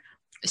game.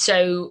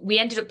 So we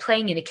ended up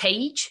playing in a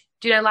cage.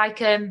 Do you know,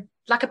 like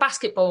a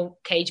basketball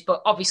cage,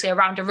 but obviously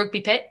around a rugby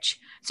pitch.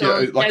 So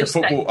yeah, like a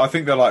football. I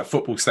think they're like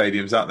football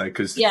stadiums, aren't they?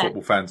 Because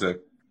football fans are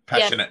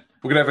passionate. Yeah.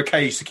 We're going to have a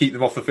cage to keep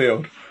them off the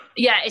field.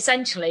 Yeah,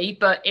 essentially,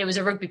 but it was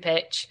a rugby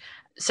pitch.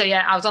 So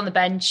yeah, I was on the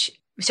bench.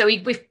 So we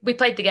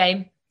played the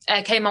game.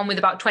 I came on with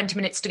about 20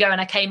 minutes to go,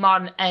 and I came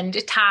on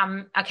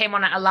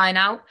at a line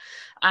out,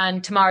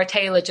 and Tamara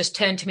Taylor just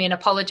turned to me and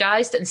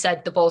apologised and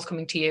said, the ball's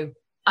coming to you.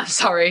 I'm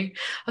sorry.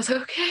 I was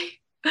like,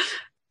 okay.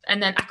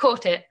 And then I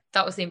caught it.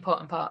 That was the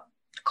important part.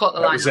 Caught the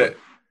line. That was it.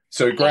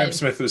 So Graham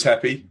Smith was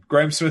happy.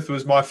 Graham Smith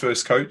was my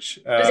first coach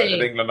at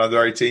England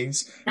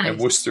Under-18s and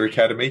Worcester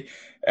Academy.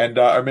 And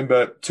I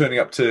remember turning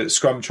up to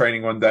scrum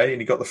training one day,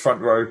 and he got the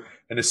front row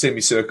in a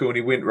semicircle, and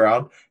he went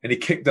round and he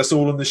kicked us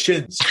all on the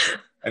shins.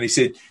 And he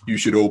said, you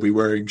should all be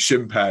wearing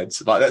shin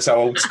pads. Like, that's how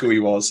old school he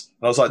was.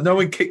 And I was like, no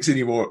one kicks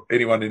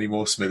anyone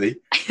anymore, Smithy.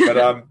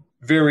 But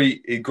very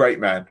great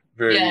man.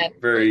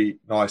 Very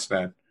nice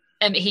man.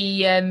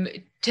 He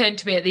turned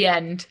to me at the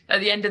end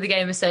of the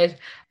game and said,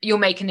 you'll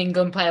make an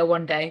England player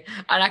one day.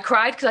 And I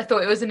cried because I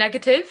thought it was a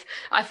negative.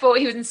 I thought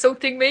he was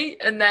insulting me.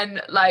 And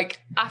then,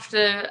 like,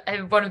 after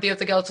one of the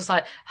other girls was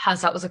like,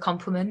 that was a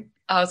compliment.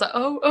 I was like,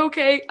 oh,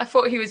 okay. I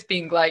thought he was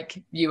being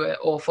like, you were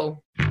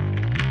awful.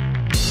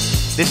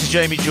 This is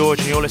Jamie George,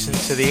 and you're listening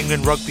to the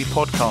England Rugby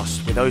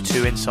Podcast with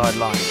O2 Inside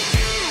Line.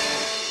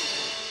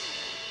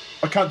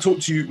 I can't talk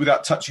to you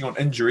without touching on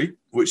injury,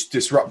 which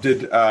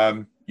disrupted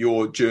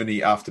your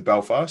journey after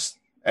Belfast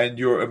and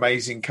your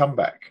amazing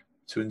comeback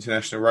to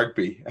international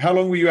rugby. How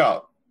long were you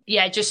out?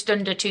 Yeah, just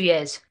under 2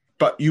 years.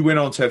 But you went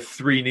on to have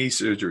 3 knee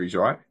surgeries,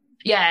 right?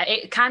 Yeah,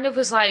 it kind of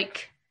was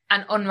like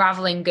an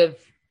unravelling of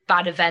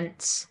bad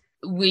events.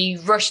 We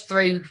rushed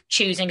through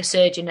choosing a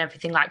surgeon and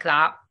everything like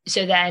that.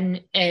 So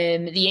then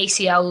the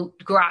ACL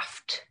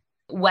graft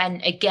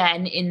went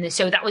again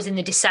so that was in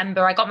the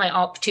December. I got my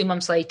op 2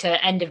 months later,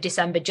 end of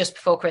December, just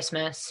before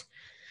Christmas.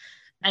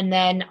 And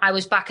then I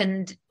was back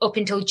and up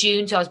until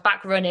June. So I was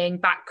back running,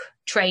 back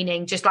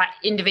training, just like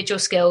individual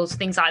skills,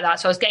 things like that.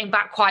 So I was getting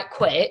back quite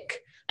quick.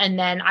 And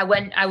then I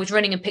was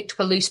running and picked up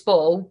a loose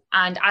ball.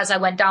 And as I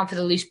went down for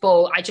the loose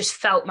ball, I just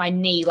felt my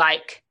knee,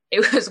 like,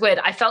 it was weird.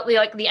 I felt the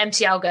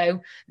MCL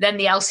go, then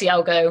the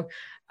LCL go,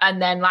 and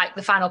then like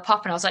the final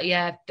pop. And I was like,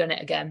 yeah, I've done it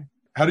again.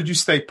 How did you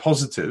stay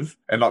positive?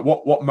 And like,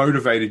 what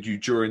motivated you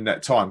during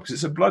that time? Because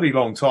it's a bloody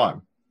long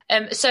time.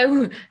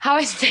 So how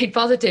I stayed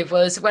positive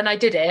was when I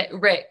did it,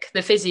 Rick,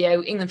 the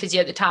physio, England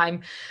physio at the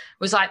time,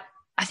 was like,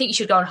 I think you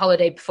should go on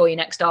holiday before your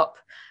next stop.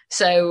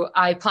 So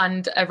I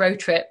planned a road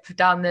trip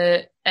down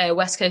the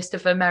west coast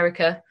of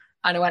America,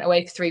 and I went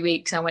away for 3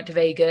 weeks. I went to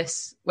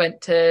Vegas,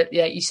 went to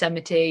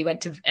Yosemite,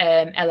 went to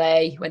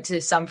LA, went to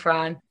San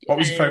Fran. What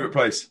was your favourite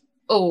place?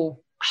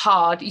 Oh,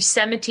 hard.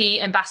 Yosemite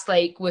and Bass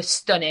Lake were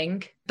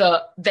stunning,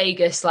 but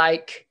Vegas,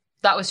 like,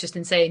 that was just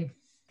insane.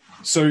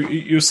 So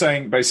you're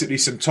saying basically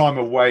some time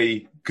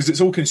away, because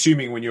it's all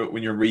consuming when you're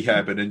in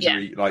rehab and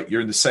injury. Yeah. Like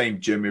you're in the same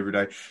gym every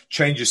day.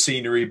 Change of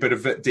scenery, a bit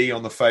of D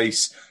on the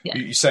face. Yeah.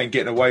 You're saying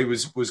getting away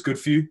was good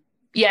for you?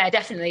 Yeah,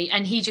 definitely.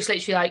 And he just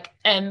literally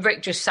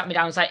Rick just sat me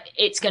down and was like,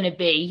 it's going to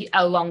be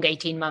a long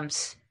 18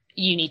 months.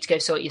 You need to go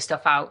sort your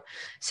stuff out.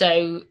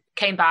 So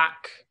came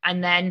back,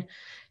 and then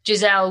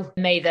Giselle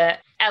Mather,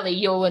 Ellie,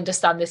 you'll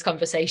understand this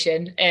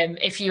conversation.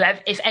 If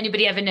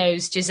anybody ever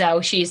knows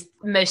Giselle, she's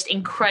the most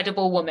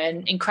incredible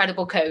woman,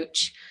 incredible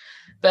coach.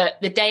 But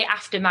the day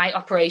after my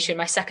operation,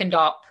 my second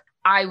op,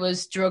 I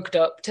was drugged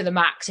up to the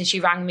max, and she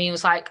rang me and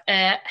was like,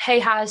 hey,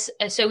 Haz,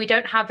 so we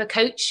don't have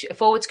a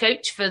forwards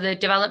coach for the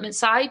development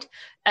side.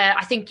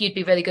 I think you'd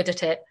be really good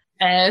at it.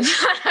 And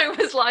I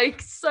was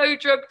like so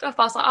drugged up.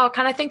 I was like, oh,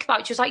 can I think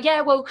about it? She was like,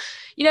 yeah, well,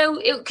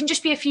 it can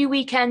just be a few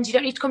weekends. You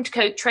don't need to come to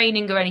coach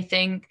training or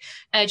anything.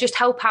 Just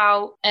help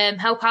out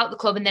the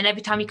club. And then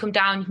every time you come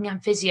down, you can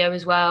have physio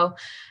as well.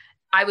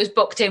 I was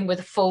booked in with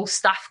a full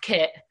staff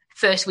kit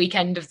first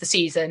weekend of the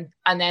season,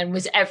 and then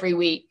was every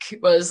week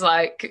was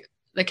like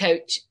the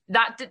coach.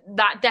 That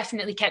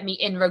definitely kept me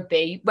in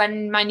rugby.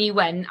 When my knee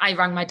went, I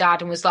rang my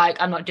dad and was like,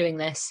 I'm not doing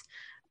this.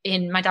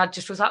 And my dad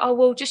just was like, oh,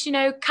 well, just,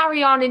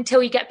 carry on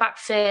until you get back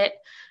fit,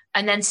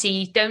 and then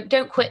see,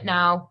 don't quit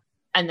now.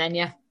 And then,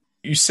 yeah.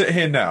 You sit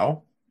here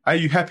now. Are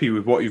you happy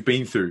with what you've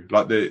been through?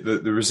 Like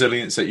the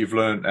resilience that you've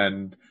learned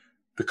and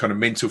the kind of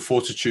mental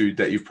fortitude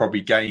that you've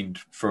probably gained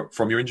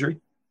from your injury?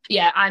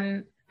 Yeah,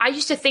 I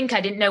used to think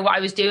I didn't know what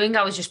I was doing.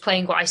 I was just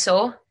playing what I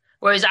saw.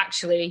 Whereas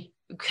actually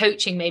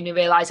coaching made me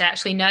realize I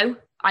actually know.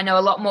 I know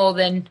a lot more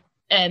than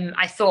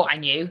I thought I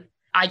knew.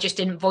 I just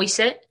didn't voice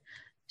it.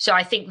 So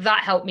I think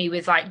that helped me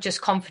with like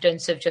just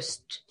confidence of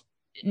just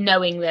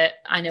knowing that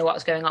I know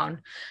what's going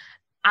on.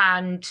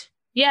 And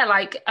yeah,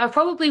 like I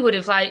probably would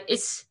have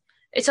it's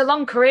a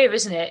long career,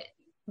 isn't it?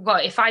 Well,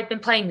 if I'd been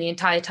playing the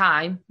entire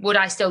time, would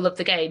I still love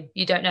the game?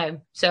 You don't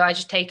know. So I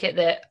just take it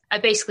that I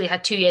basically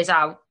had 2 years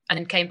out and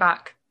then came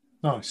back.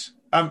 Nice.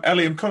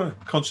 Ellie, I'm kind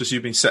of conscious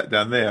you've been sat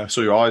down there. I saw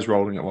your eyes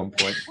rolling at one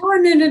point. Oh,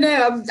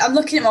 no. I'm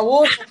looking at my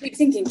water. I keep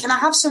thinking, can I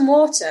have some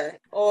water?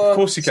 Or of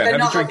course you can.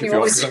 Have a drink if you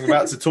want, because I'm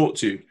about to talk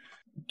to you.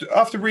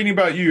 After reading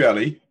about you,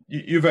 Ellie,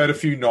 you've had a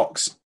few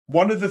knocks.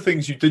 One of the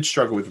things you did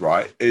struggle with,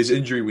 right, is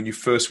injury when you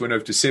first went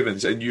over to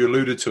Sevens. And you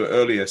alluded to it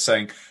earlier,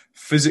 saying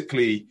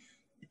physically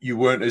you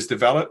weren't as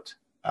developed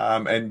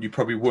and you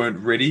probably weren't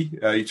ready.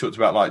 You talked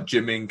about like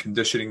gymming,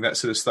 conditioning, that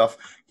sort of stuff.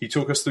 Can you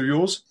talk us through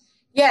yours?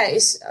 Yeah,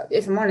 it's,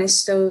 if I'm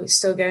honest,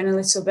 still going a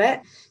little bit.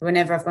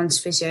 Whenever I've gone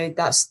to physio,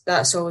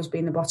 that's always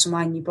been the bottom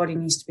line. Your body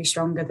needs to be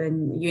stronger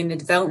than you in the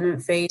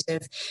development phase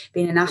of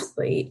being an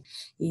athlete.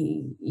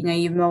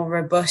 You're more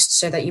robust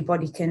so that your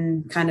body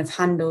can kind of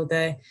handle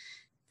the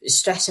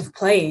stress of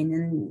playing.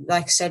 And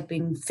like I said,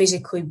 being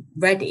physically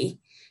ready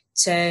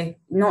to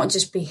not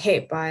just be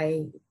hit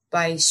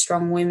by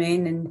strong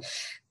women,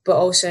 but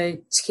also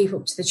to keep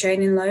up to the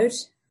training load.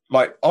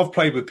 Like I've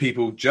played with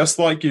people just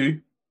like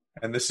you.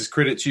 And this is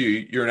credit to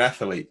you, you're an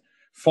athlete.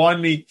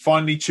 Finely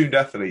tuned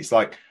athletes.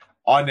 Like,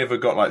 I never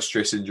got, like,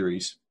 stress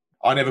injuries.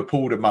 I never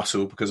pulled a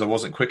muscle because I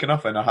wasn't quick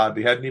enough and I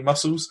hardly had any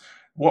muscles.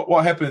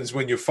 What happens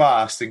when you're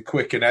fast and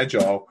quick and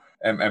agile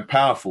and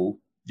powerful,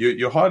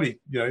 you're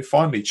highly,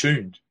 finely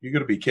tuned. You've got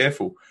to be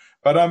careful.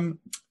 But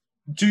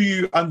do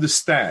you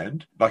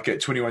understand, like,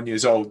 at 21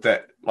 years old,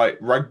 that, like,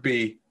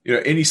 rugby,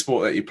 any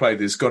sport that you play,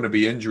 there's going to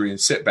be injury and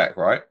setback,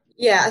 right?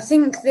 Yeah, I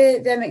think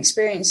them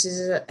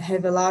experiences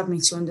have allowed me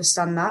to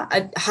understand that.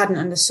 I hadn't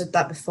understood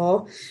that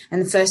before.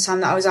 And the first time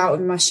that I was out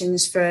with my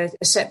shins for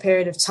a set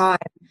period of time,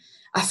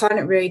 I found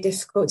it really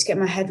difficult to get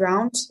my head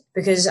round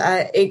because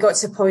it got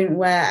to the point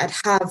where I'd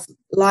have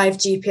live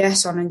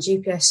GPS on, and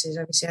GPS is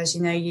obviously, as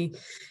you know,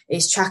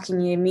 it's tracking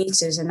your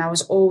meters, and I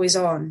was always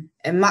on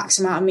a max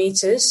amount of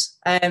meters.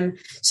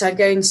 So I'd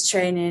go into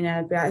training and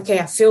I'd be like, okay,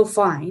 I feel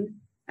fine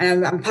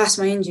and I'm past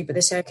my injury, but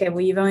they say, okay,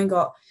 well, you've only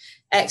got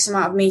X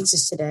amount of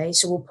meters today,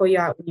 so we'll pull you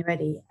out when you're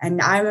ready.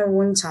 And I remember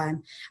one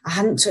time I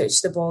hadn't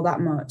touched the ball that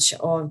much,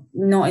 or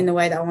not in the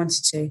way that I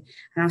wanted to. And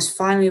I was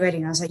finally ready,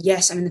 and I was like,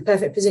 yes, I'm in the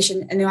perfect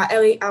position. And they were like,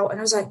 Ellie, out. And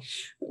I was like,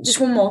 just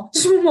one more.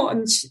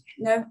 And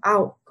no,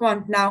 out, come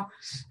on now.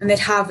 And they'd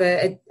have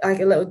a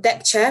little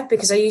deck chair,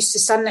 because I used to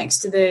stand next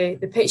to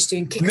the pitch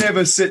doing kick.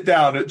 Never sit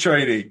down at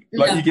training.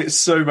 Like, you get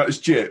so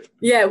much jip.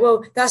 Yeah,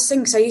 well, that's the thing,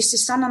 because I used to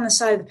stand on the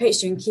side of the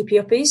pitch doing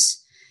keepy-uppies.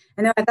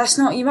 And they're like, that's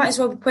not, you might as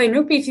well be playing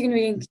rugby if you're going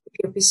to be doing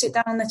keepy-uppies. Sit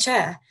down on the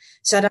chair.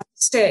 So I'd have to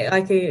sit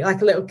like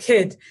a little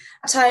kid.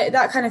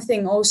 That kind of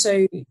thing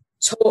also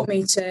taught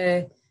me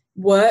to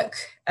work.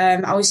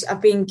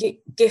 I've been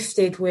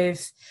gifted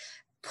with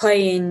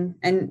playing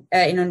in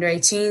under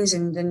 18s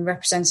and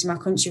representing my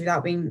country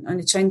without being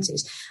under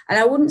 20s. And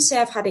I wouldn't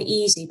say I've had it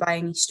easy by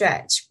any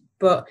stretch,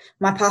 but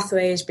my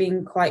pathway has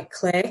been quite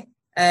clear,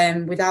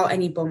 without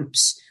any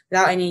bumps,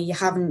 without any, you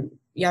haven't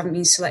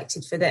been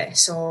selected for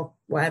this or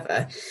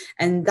whatever.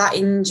 And that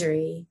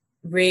injury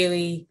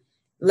really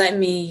let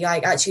me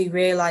actually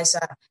realise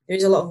that there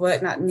is a lot of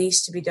work that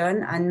needs to be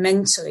done, and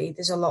mentally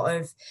there's a lot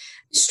of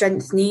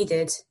strength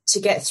needed to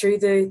get through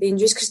the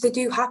injuries, because they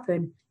do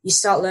happen. You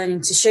start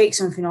learning to shake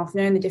something off,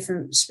 knowing the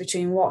difference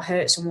between what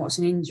hurts and what's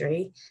an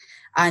injury,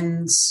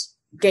 and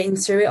getting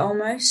through it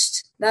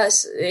almost.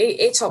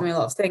 It taught me a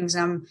lot of things.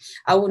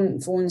 I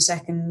wouldn't for 1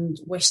 second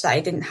wish that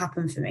it didn't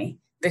happen for me,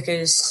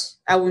 because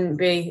I wouldn't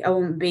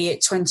be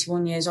at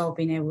 21 years old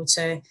being able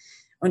to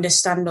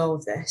understand all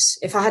of this.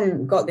 If I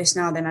hadn't got this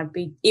now, then I'd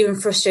be even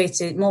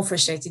more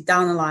frustrated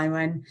down the line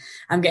when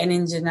I'm getting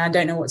injured and I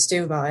don't know what to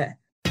do about it.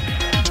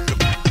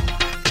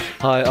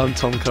 Hi, I'm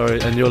Tom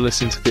Curry, and you're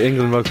listening to the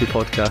England Rugby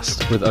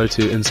Podcast with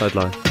O2 Inside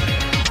Line.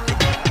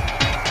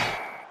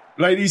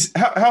 Ladies,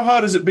 how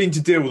hard has it been to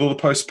deal with all the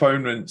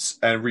postponements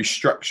and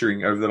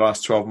restructuring over the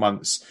last 12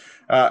 months?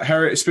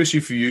 Harriet, especially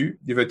for you,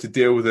 you've had to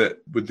deal with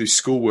it with the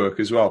schoolwork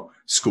as well.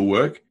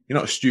 Schoolwork, you're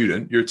not a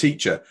student, you're a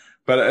teacher.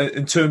 But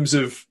in terms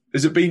of,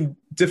 has it been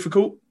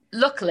difficult?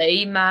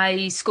 Luckily,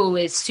 my school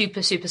is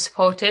super, super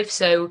supportive.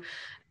 So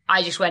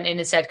I just went in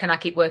and said, can I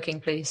keep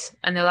working, please?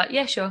 And they're like,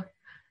 yeah, sure.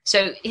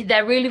 So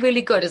they're really,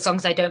 really good as long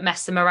as I don't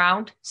mess them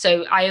around.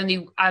 So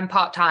I'm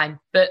part-time.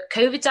 But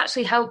COVID's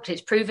actually helped.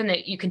 It's proven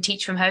that you can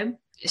teach from home.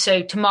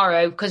 So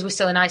tomorrow, because we're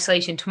still in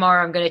isolation,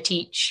 tomorrow I'm going to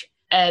teach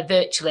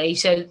virtually.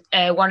 So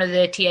one of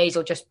the TAs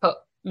will just put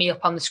me up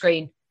on the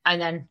screen and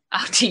then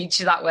I'll teach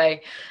that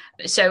way.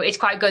 So it's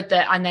quite good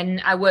that, and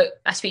then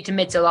I speak to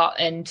mids a lot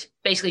and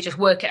basically just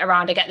work it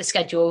around. I get the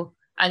schedule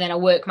and then I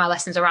work my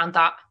lessons around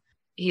that.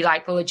 He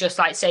will adjust,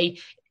 say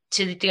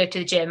to go to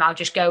the gym, I'll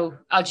just do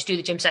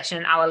the gym session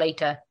an hour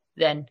later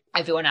than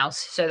everyone else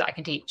so that I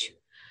can teach.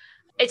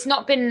 It's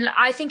not been,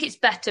 I think it's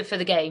better for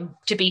the game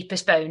to be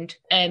postponed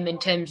in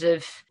terms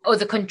of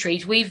other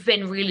countries. We've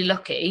been really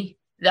lucky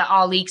that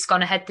our league's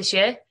gone ahead this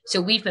year. So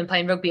we've been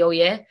playing rugby all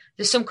year.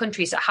 There's some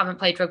countries that haven't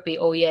played rugby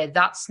all year.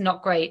 That's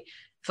not great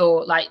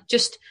for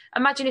just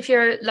imagine if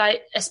you're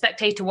a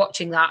spectator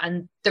watching that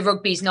and the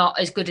rugby's not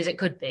as good as it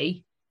could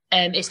be.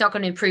 It's not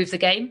going to improve the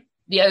game,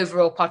 the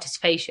overall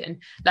participation.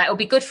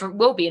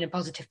 We'll be in a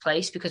positive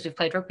place because we've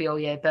played rugby all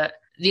year, but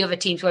the other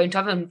teams won't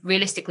have. And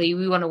realistically,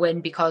 we want to win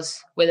because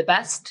we're the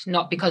best,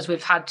 not because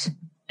we've had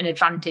an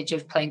advantage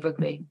of playing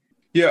rugby.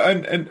 Yeah,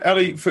 and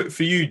Ali,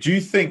 for you, do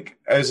you think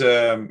as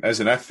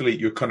an athlete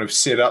you're kind of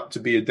set up to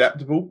be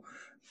adaptable?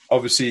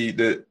 Obviously,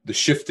 the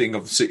shifting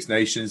of the Six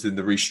Nations and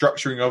the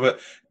restructuring of it,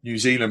 New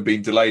Zealand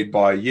being delayed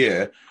by a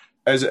year.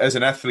 As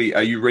an athlete,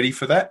 are you ready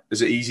for that?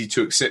 Is it easy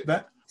to accept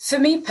that? For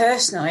me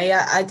personally,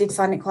 I did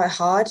find it quite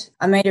hard.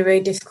 I made a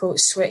really difficult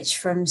switch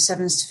from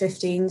 7s to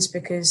 15s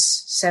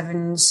because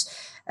 7s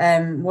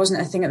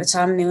wasn't a thing at the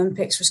time and the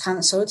Olympics was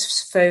cancelled.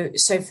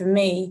 So for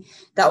me,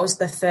 that was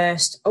the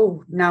first,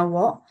 now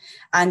what?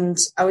 And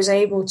I was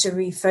able to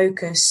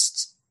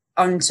refocus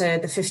onto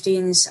the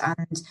 15s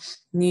and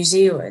New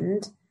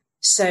Zealand.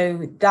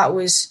 So that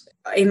was,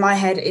 in my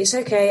head, it's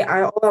okay.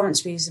 All I want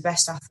to be is the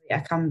best athlete I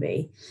can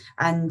be.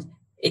 And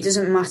it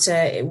doesn't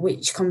matter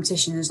which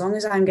competition, as long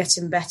as I'm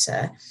getting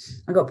better,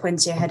 I've got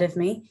plenty ahead of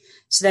me.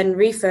 So then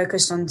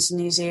refocused onto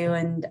New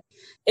Zealand.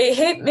 It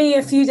hit me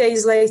a few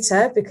days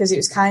later because it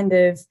was kind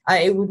of,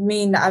 it would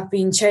mean that I've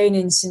been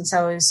training since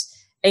I was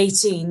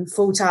 18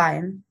 full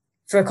time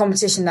for a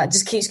competition that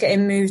just keeps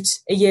getting moved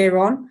a year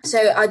on.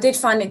 So I did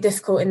find it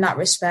difficult in that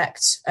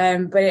respect,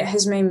 but it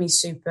has made me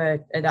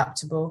super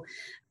adaptable.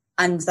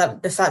 And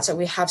that the fact that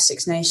we have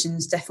Six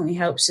Nations definitely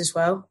helps as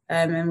well.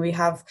 And we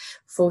have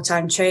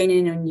full-time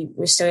training and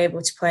we're still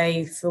able to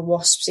play for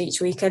Wasps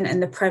each weekend.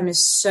 And the Prem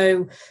is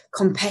so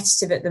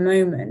competitive at the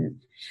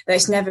moment that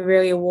it's never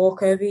really a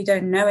walkover. You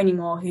don't know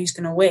anymore who's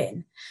going to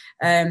win.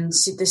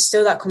 So there's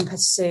still that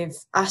competitive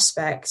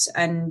aspect,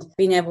 and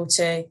being able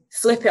to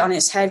flip it on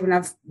its head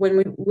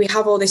when we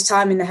have all this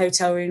time in the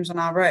hotel rooms on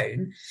our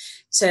own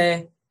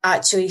to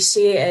actually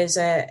see it as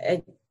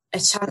a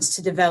chance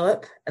to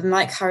develop. And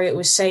like Harriet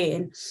was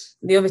saying,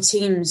 the other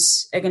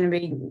teams are going to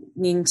be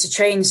needing to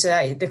train so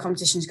that the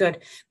competition's good.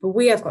 But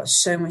we have got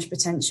so much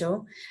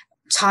potential.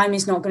 Time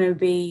is not going to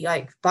be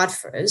bad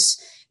for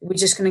us. We're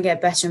just going to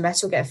get better and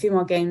better. We'll get a few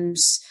more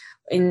games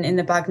in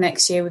the bag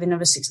next year with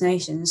another Six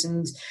Nations,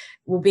 and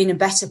we'll be in a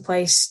better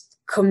place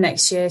come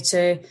next year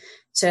to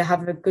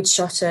have a good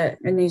shot at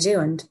New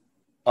Zealand.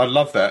 I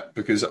love that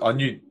because I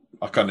knew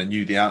I kind of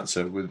knew the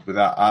answer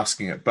without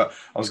asking it. But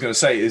I was going to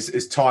say,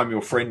 is time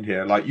your friend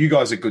here? Like, you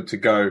guys are good to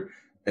go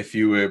if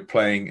you were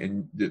playing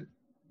in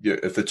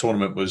if the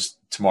tournament was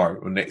tomorrow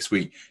or next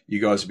week,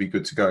 you guys would be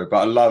good to go. But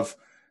I love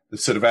the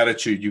sort of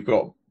attitude you've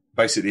got,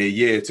 basically a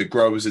year to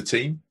grow as a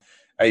team.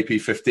 AP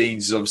 15s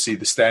is obviously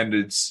the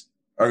standards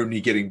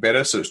only getting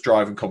better, so it's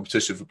driving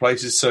competition for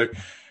places. So,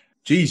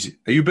 geez,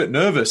 are you a bit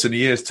nervous in a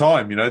year's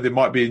time? You know, there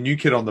might be a new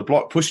kid on the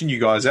block pushing you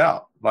guys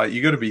out. Like,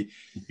 you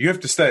have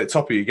to stay at the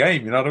top of your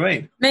game. You know what I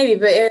mean? Maybe,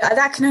 but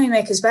that can only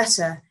make us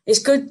better. It's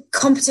good.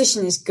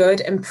 Competition is good,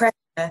 and pressure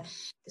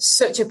is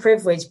such a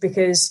privilege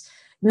because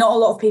not a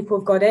lot of people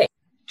have got it.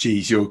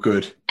 Geez, you're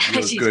good.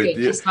 She's good.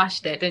 She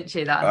smashed it, didn't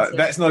she?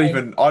 That's not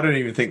even. I don't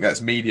even think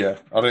that's media.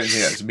 I don't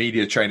think that's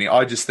media training.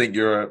 I just think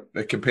you're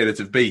a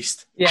competitive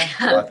beast. Yeah,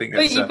 I think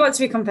but you've got to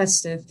be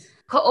competitive.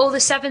 All the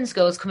sevens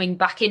girls coming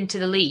back into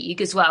the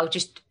league as well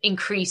just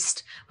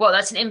increased. Well,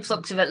 that's an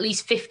influx of at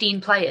least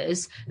 15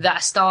 players that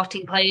are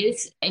starting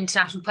players,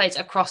 international players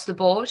across the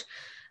board.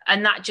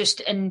 And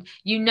and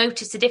you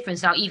notice the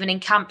difference now, even in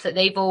camp, that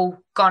they've all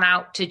gone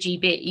out to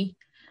GB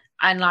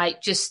and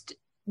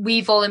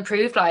we've all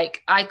improved.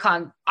 Like, I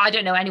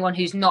don't know anyone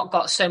who's not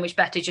got so much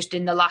better just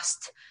in the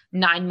last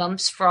 9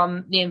 months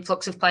from the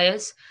influx of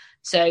players.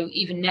 So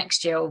even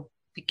next year will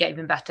get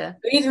even better.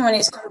 But even when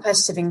it's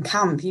competitive in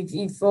camp,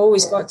 you've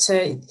always got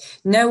to,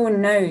 no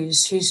one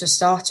knows who's a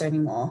starter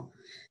anymore.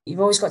 You've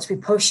always got to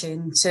be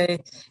pushing to,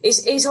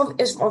 it's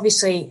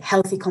obviously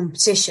healthy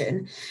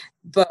competition,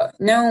 but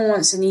no one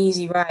wants an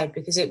easy ride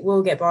because it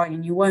will get boring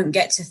and you won't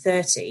get to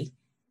 30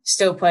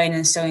 still playing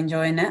and still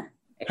enjoying it.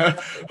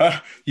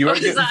 You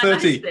won't get to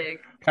 30.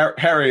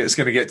 Harriet's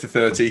going to get to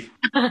 30.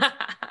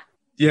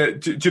 Yeah,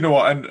 do you know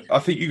what? And I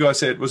think you guys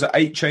said, was it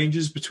 8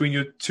 changes between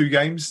your 2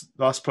 games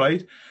last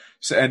played?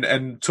 So,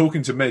 and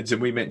talking to Mids,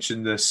 and we've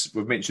mentioned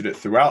it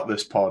throughout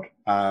this pod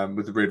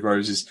with the Red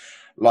Roses,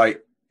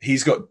 like,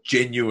 he's got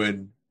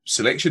genuine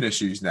selection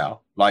issues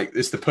now. Like,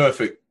 it's the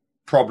perfect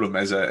problem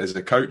as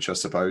a coach, I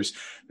suppose.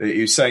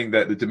 He was saying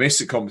that the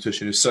domestic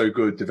competition is so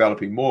good,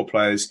 developing more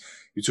players.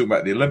 You're talking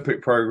about the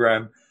Olympic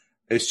program.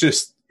 It's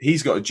just,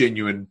 he's got a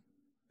genuine,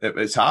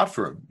 it's hard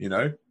for him, you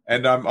know?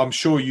 And I'm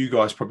sure you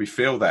guys probably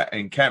feel that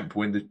in camp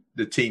when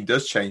the team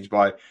does change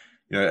by,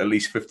 you know, at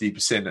least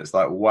 50%. It's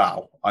like,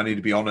 wow, I need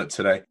to be on it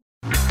today.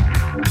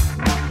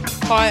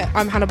 Hi,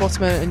 I'm Hannah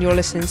Bottoman, and you're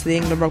listening to the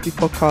England Rugby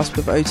Podcast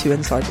with O2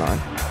 Inside Line.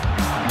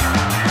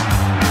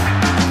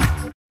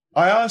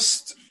 I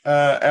asked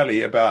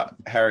Ellie about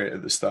Harriet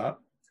at the start,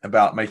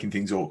 about making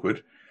things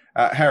awkward.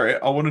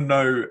 Harriet, I want to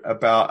know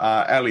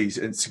about Ellie's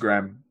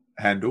Instagram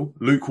handle,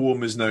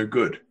 lukewarm is no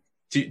good.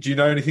 Do you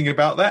know anything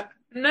about that?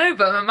 No,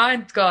 but my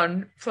mind's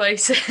gone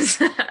places.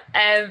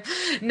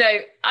 No,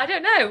 I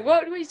don't know.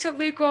 What when you talk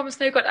lukewarm is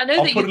no good? I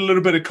know I'll put a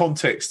little bit of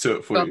context to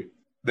it for you.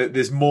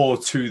 There's more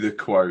to the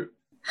quote.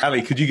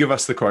 Ali, could you give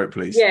us the quote,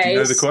 please? Yeah, do you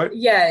know the quote?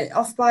 Yeah,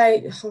 off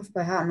by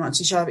heart, I'm not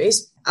too sure.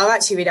 I'll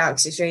actually read it out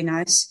because it's really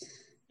nice.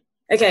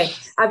 Okay,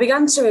 I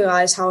began to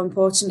realise how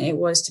important it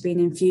was to be an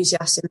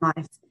enthusiast in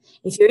life.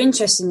 If you're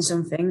interested in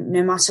something,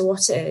 no matter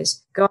what it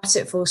is, go at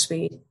it full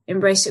speed,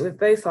 embrace it with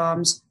both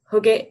arms,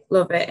 hug it,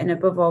 love it, and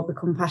above all,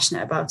 become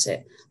passionate about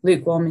it.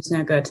 Lukewarm is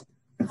no good.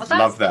 Oh, that's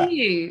love that.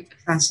 Cute.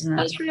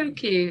 That's really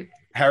cute.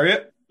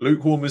 Harriet,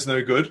 lukewarm is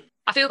no good.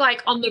 I feel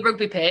like on the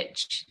rugby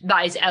pitch,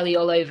 that is Ellie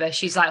all over.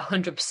 She's like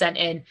 100%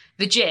 in.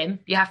 The gym,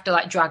 you have to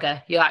like drag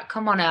her. You're like,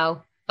 come on,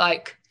 Elle.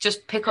 Like,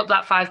 just pick up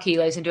that 5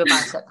 kilos and do a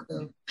bicep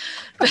curl.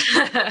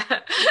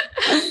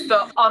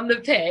 But on the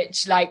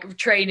pitch, like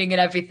training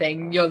and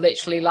everything, you're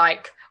literally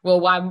like, well,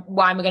 why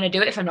am I going to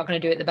do it if I'm not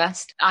going to do it the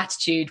best?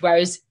 Attitude.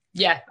 Whereas,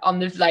 yeah, on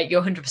the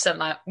you're 100%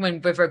 like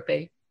when with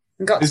rugby.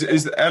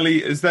 Is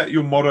Ellie, is that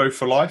your motto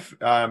for life?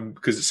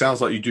 Because it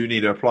sounds like you do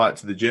need to apply it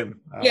to the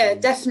gym. Yeah,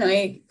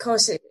 definitely. Of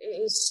course, it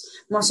is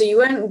motto. You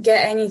won't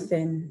get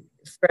anything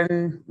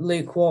from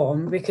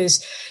lukewarm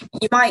because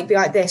you might be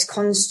like this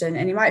constant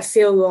and you might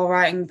feel all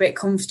right and a bit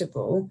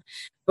comfortable,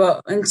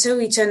 but until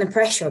you turn the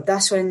pressure up,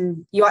 that's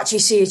when you actually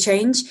see a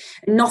change.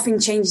 And nothing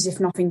changes if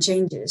nothing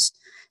changes.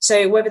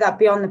 So whether that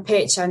be on the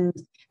pitch and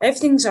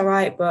everything's all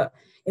right, but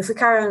if we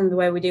carry on the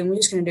way we're doing, we're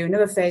just going to do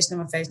another phase.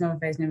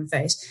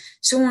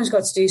 Someone's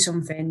got to do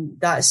something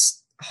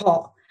that's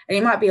hot. And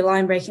it might be a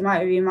line break, it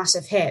might be a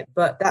massive hit,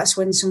 but that's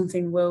when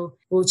something will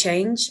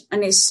change.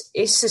 And it's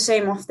the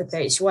same off the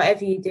pitch.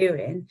 Whatever you're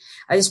doing,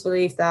 I just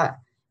believe that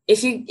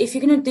if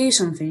you're going to do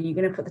something, you're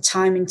going to put the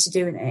time into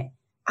doing it.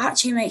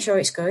 Actually make sure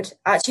it's good.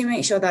 Actually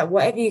make sure that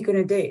whatever you're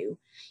going to do,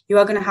 you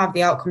are going to have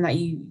the outcome that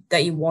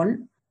you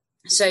want.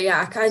 So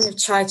yeah, I kind of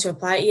try to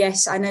apply it.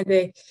 Yes, I know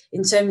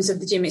in terms of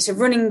the gym, it's a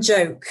running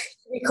joke.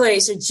 To be clear,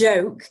 it's a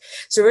joke.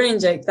 It's a running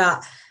joke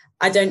that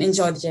I don't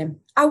enjoy the gym.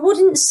 I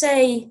wouldn't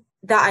say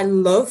that I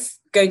love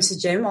going to the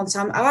gym all the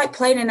time. I like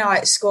playing and I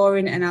like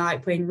scoring and I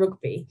like playing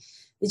rugby.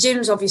 The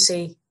gym's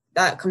obviously,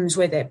 that comes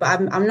with it, but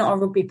I'm not a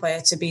rugby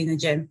player to be in the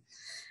gym.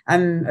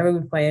 I'm a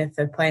rugby player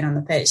for playing on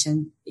the pitch,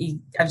 and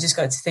I've just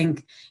got to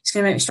think it's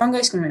going to make me stronger,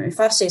 it's going to make me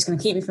faster, it's going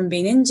to keep me from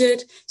being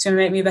injured, it's going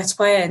to make me a better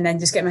player, and then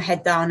just get my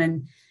head down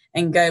and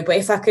and go. But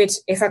if I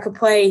could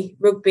play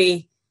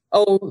rugby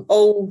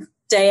all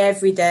day,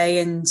 every day,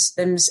 and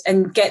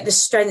get the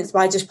strength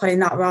by just playing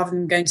that rather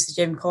than going to the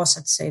gym, of course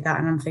I'd say that.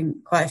 And I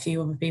think quite a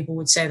few other people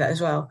would say that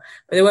as well.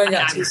 But they won't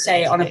actually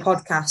say it on a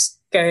podcast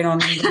going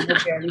on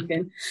or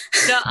anything.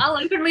 No,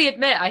 I'll openly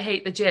admit I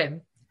hate the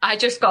gym. I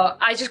just got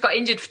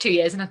injured for 2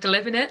 years and had to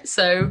live in it.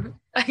 So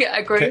I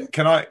agree.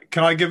 Can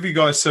I give you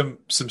guys some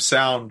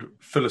sound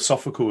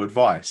philosophical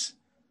advice?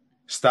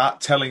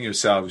 Start telling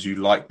yourselves you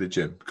like the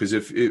gym, because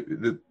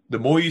the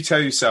more you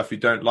tell yourself you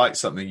don't like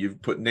something,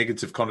 you've put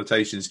negative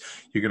connotations.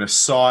 You're going to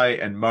sigh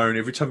and moan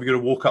every time you're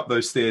going to walk up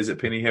those stairs at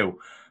Penny Hill.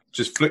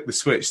 Just flick the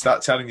switch.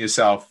 Start telling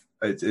yourself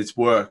it's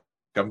work.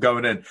 I'm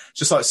going in.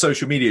 Just like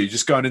social media, you're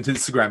just going into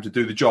Instagram to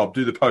do the job,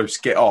 do the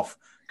post, get off.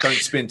 Don't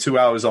spend 2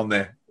 hours on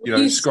there,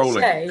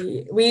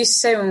 scrolling. We used to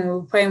say when we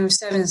were playing with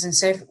sevens, and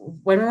so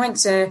when we went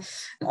to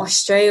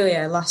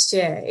Australia last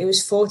year, it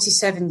was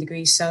 47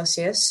 degrees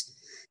Celsius,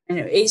 and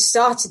it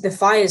started the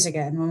fires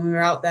again when we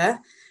were out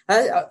there.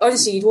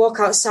 Honestly, you'd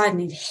walk outside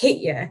and it'd hit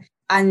you,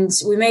 and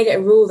we made it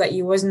a rule that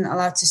you wasn't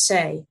allowed to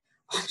say,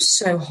 "I'm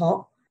so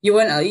hot." You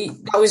weren't.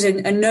 That was a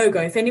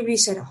no-go. If anybody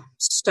said, "Oh, I'm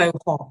so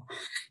hot,"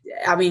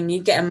 I mean,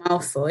 you'd get a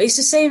mouthful. It's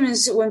the same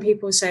as when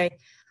people say,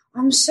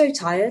 "I'm so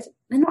tired."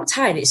 They're not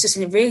tired. It's just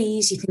a really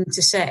easy thing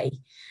to say.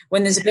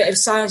 When there's a bit of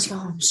silence, you go,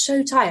 "I'm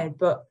so tired,"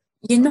 but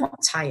you're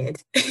not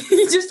tired.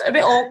 You're just a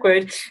bit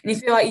awkward, and you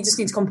feel like you just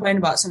need to complain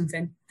about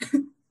something.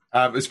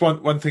 It's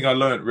one thing I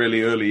learned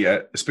really early,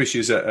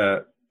 especially as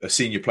a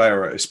senior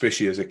player,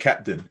 especially as a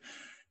captain.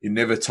 You're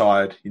never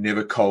tired. You're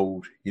never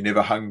cold. You're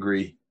never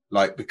hungry.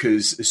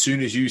 Because as soon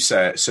as you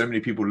say it, so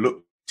many people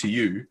look to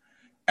you,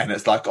 and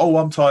it's like, "Oh,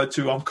 I'm tired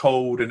too. I'm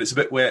cold," and it's a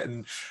bit wet,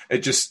 and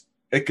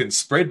it can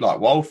spread like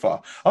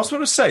wildfire. I was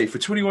going to say, for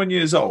 21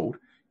 years old,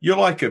 you're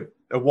like a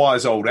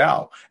wise old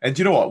owl. And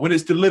do you know what? When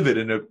it's delivered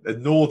in a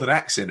northern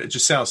accent, it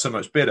just sounds so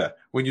much better.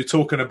 When you're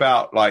talking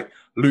about like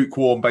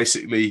lukewarm,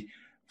 basically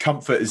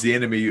comfort is the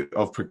enemy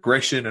of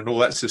progression and all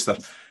that sort of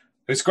stuff.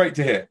 It's great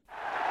to hear.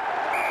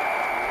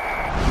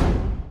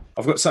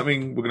 I've got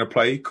something we're going to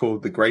play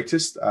called The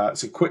Greatest.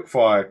 It's a quick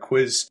fire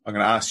quiz. I'm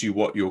going to ask you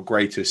what your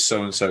greatest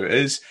so-and-so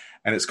is,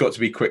 and it's got to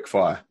be quick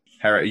fire.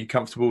 Harriet, are you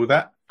comfortable with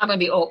that? I'm going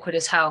to be awkward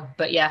as hell,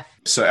 but yeah.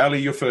 So, Ali,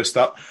 you're first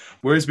up.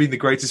 Where has been the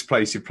greatest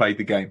place you've played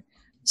the game?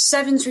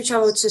 Sevens, we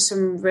travelled to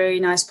some really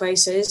nice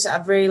places.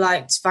 I've really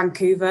liked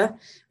Vancouver.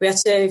 We had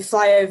to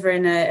fly over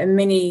in a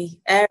mini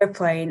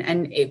aeroplane,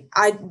 and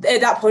I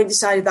at that point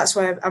decided that's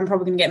where I'm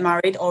probably going to get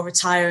married or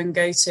retire and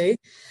go to.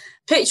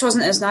 Pitch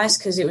wasn't as nice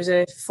because it was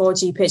a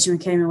 4G pitch and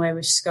we came away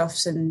with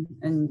scuffs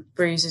and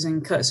bruises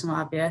and cuts and what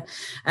have you.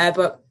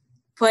 But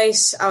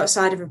place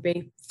outside of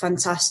rugby,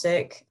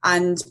 fantastic.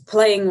 And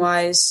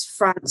playing-wise,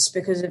 France,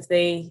 because of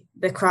the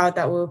crowd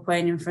that we were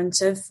playing in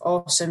front of,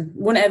 awesome.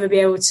 Wouldn't ever be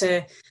able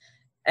to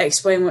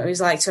explain what it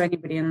was like to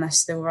anybody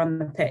unless they were on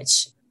the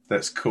pitch.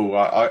 That's cool.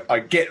 I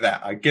get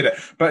that. I get it.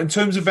 But in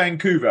terms of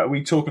Vancouver, are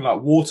we talking like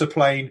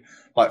waterplane,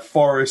 like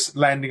forest,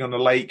 landing on a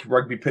lake,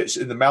 rugby pitch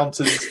in the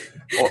mountains?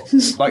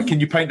 Or, can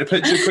you paint a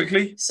picture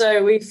quickly?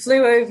 So we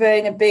flew over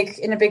in a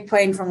big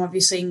plane from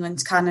obviously England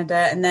to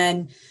Canada, and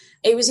then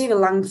it was either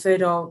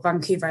Langford or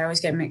Vancouver. I always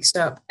get mixed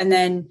up. And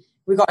then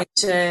we got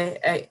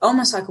into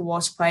almost like a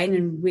waterplane,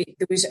 and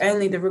there was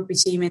only the rugby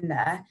team in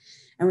there.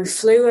 And we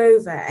flew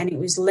over, and it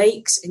was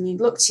lakes, and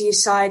you'd look to your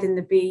side and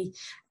there'd be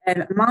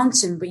a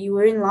mountain, but you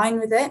were in line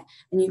with it.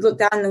 And you'd look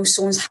down, and there was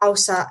someone's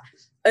house that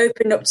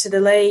opened up to the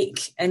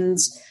lake. And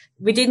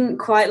we didn't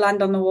quite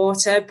land on the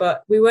water,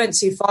 but we weren't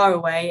too far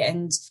away.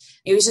 And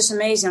it was just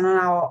amazing. On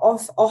our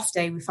off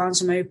day, we found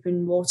some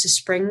open water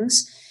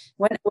springs.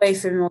 Went away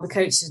from all the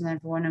coaches and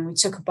everyone, and we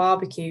took a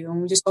barbecue,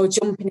 and we just all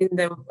jumping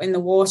in the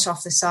water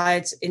off the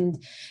sides,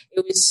 and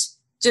it was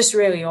just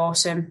really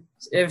awesome.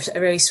 It was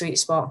a really sweet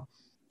spot.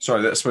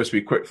 Sorry, that's supposed to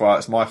be quick fire.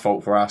 It's my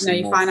fault for asking. No,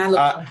 you're fine. I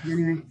look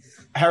anyway.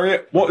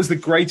 Harriet, what is the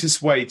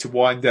greatest way to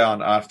wind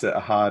down after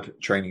a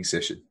hard training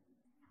session?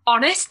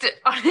 Honest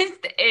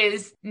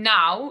is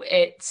now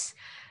it's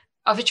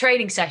of a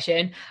training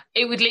session.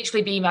 It would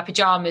literally be my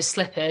pajamas,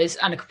 slippers,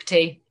 and a cup of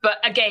tea. But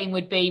a game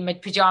would be my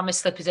pajamas,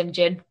 slippers, and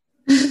gin.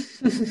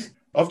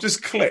 I've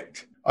just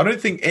clicked. I don't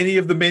think any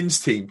of the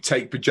men's team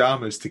take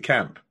pajamas to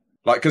camp.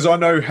 Because I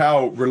know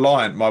how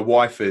reliant my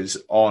wife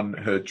is on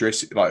her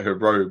dress, like her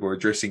robe or a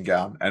dressing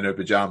gown and her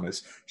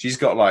pajamas. She's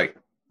got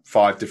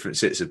 5 different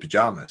sets of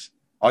pajamas.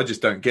 I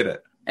just don't get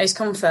it. It's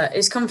comfort.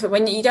 It's comfort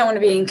when you don't want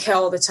to be in kit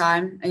all the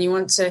time and you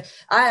want to.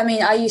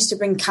 I used to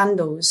bring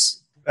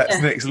candles.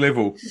 That's next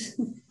level.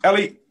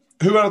 Ellie,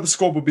 who out of the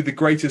squad would be the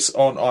greatest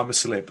on I'm a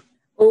Celeb?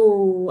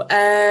 Oh,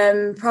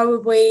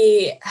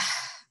 probably.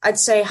 I'd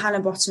say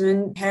Hannah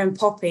Bottoman. Her and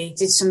Poppy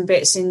did some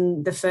bits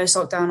in the first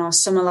lockdown or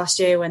summer last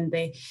year when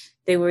they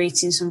were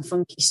eating some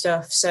funky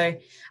stuff. So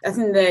I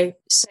think they're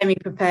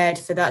semi-prepared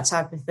for that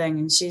type of thing.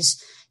 And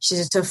she's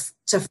a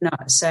tough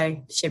nut,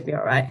 so she'll be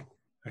all right.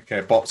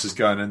 Okay, Bots is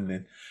going in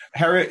then.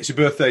 Harriet, it's your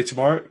birthday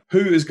tomorrow. Who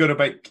is going to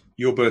make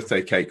your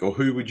birthday cake, or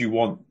who would you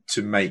want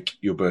to make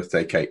your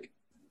birthday cake?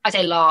 I'd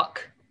say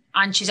Lark.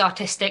 And she's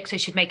artistic, so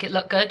she'd make it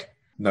look good.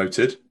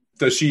 Noted.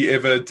 Does she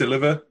ever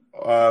deliver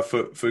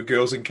for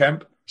girls in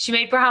camp? She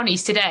made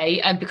brownies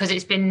today because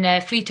it's been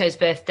Fleeto's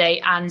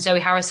birthday and Zoe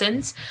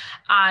Harrison's,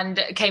 and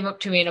came up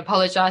to me and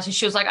apologised. And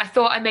she was like, I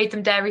thought I made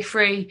them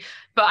dairy-free,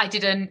 but I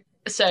didn't.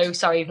 So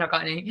sorry, you've not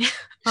got any.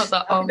 I was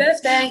like, Happy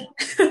birthday.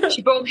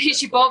 She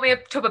bought me a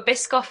tub of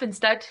Biscoff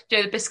instead. Do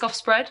you know the Biscoff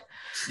spread?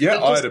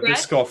 Yeah, I had a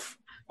Biscoff.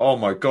 Oh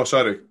my gosh, I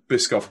had a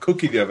Biscoff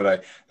cookie the other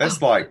day.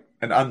 That's like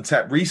an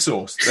untapped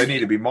resource. They need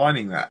to be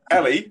mining that.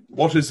 Ellie,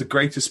 what is the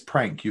greatest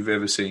prank you've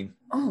ever seen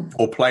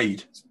or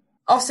played?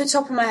 Off the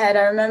top of my head,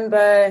 I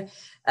remember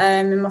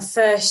in my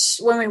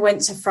first, when we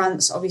went to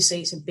France,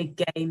 obviously it's a big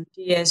game, a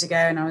few years ago,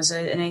 and I was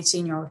an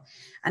 18-year-old,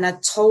 and I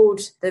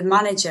told the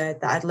manager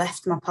that I'd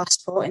left my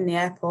passport in the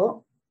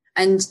airport,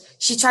 and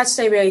she tried to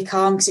stay really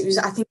calm because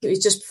I think it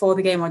was just before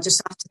the game or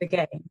just after the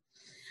game,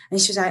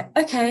 and she was like,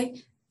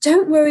 okay,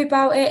 don't worry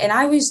about it. And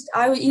I was,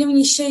 you know, when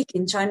you're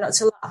shaking, trying not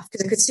to laugh,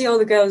 because I could see all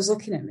the girls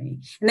looking at me.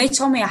 And they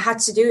told me I had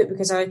to do it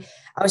because I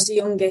was the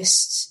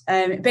youngest.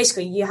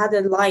 Basically, you had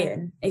a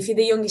lion. If you're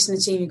the youngest in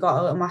the team, you've got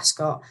a little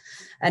mascot.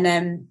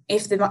 And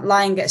if the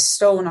lion gets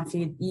stolen off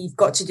you, you've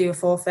got to do a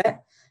forfeit.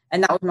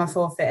 And that was my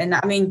forfeit. And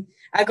I mean,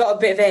 I got a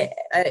bit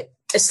of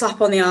a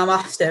slap on the arm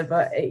after,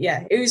 but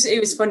yeah, it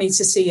was funny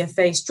to see her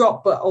face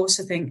drop, but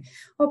also think,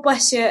 oh,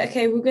 bless you.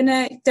 Okay,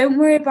 don't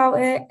worry about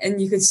it.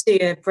 And you could see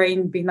her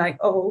brain being like,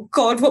 oh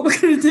God, what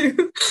we're going to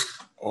do.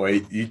 Oh,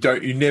 you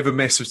never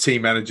mess with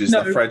team managers.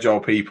 No, they're fragile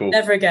people.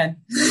 Never again.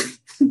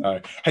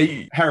 No.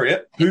 Hey,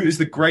 Harriet, who is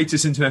the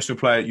greatest international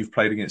player you've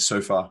played against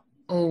so far?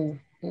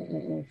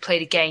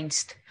 Played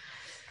against.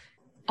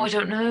 I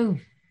don't know.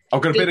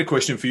 I've got a better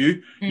question for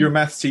you. You're a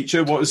maths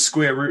teacher. What is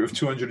square root of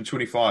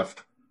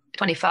 225?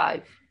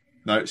 25.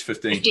 No, it's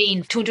 15.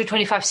 15.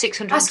 225,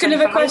 625. Ask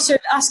another question.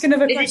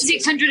 Is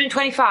it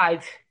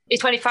 625? Is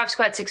 25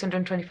 squared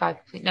 625?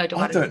 No, don't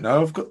matter. I don't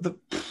know.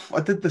 I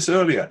did this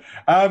earlier.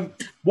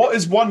 What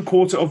is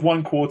 1/4 of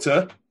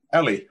 1/4,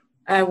 Ellie?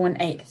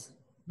 1/8.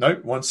 No,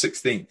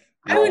 1/16.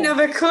 I wouldn't have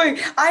a clue.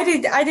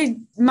 I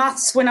did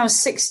maths when I was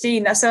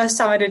 16. That's the first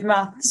time I did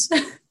maths.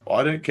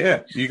 I don't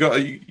care.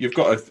 You've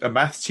got a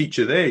maths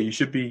teacher there. You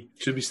should be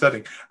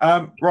studying.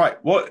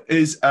 Right. What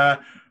is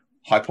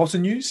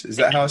hypotenuse? Is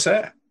that how I say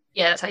it?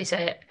 Yeah, that's how you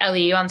say it.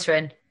 Ellie, you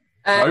answering?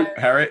 No,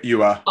 Harriet,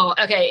 you are. Oh,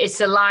 okay. It's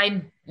the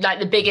line, like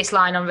the biggest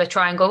line on the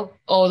triangle,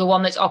 or the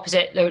one that's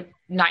opposite the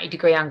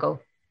 90-degree angle,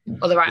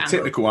 or the right angle. The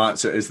technical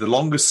answer is the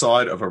longest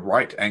side of a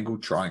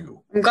right-angled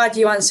triangle. I'm glad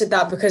you answered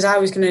that because I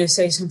was going to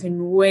say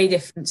something way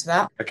different to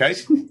that. Okay.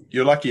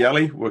 You're lucky,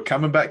 Ellie. We're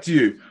coming back to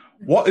you.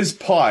 What is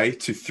pi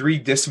to 3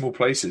 decimal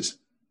places?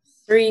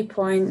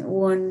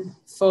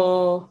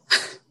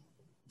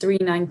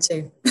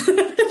 3.14392.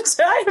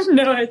 I have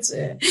no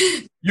idea.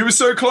 You were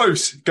so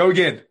close. Go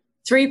again.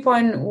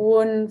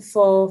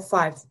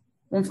 3.145.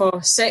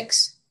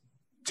 146.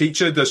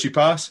 Teacher, does she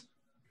pass?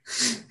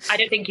 I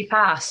don't think you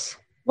pass.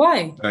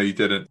 Why? No, you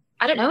didn't.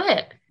 I don't know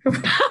it.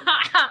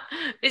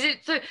 Is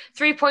it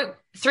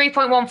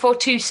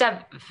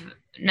 3.1427?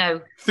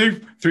 No.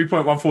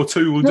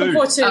 3.142 will do.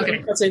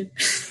 142.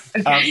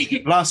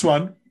 Okay. Last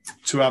one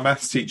to our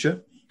maths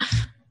teacher,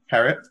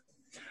 Harriet.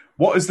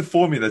 What is the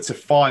formula to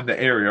find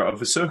the area of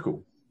the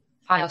circle?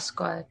 Pi r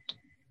squared.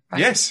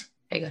 Right. Yes.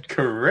 Very good.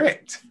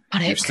 Correct.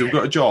 You've still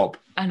got a job.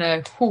 I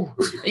know. Ooh.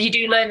 You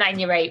do learn that in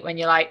year 8 when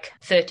you're like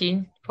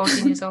 13,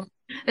 14 years old.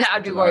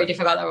 I'd be worried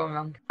if I got that one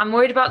wrong. I'm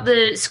worried about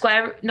the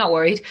square. Not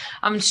worried.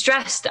 I'm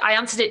stressed. I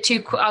answered it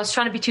too quick. I was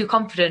trying to be too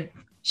confident.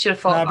 Should have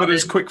thought. But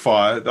it's quick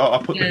fire.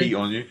 I put the heat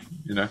on you,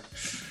 you know.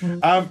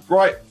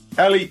 Right.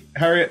 Ellie,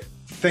 Harriet,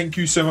 thank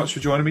you so much for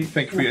joining me.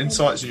 Thank you for your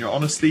insights and your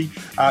honesty.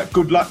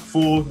 Good luck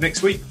for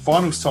next week,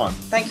 finals time.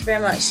 Thank you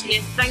very much.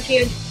 Yes, thank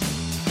you.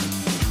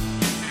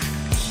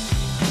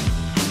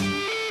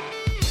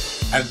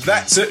 And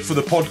that's it for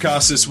the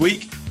podcast this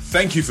week.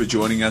 Thank you for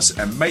joining us,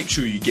 and make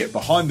sure you get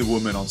behind the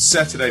women on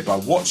Saturday by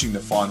watching the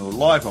final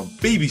live on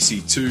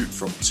BBC 2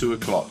 from 2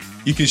 o'clock.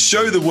 You can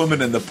show the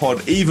women in the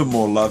pod even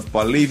more love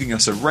by leaving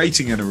us a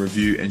rating and a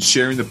review and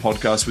sharing the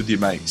podcast with your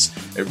mates.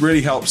 It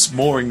really helps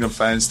more England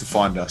fans to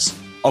find us.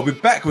 I'll be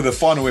back with a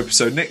final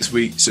episode next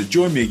week, so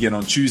join me again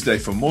on Tuesday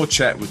for more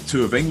chat with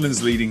 2 of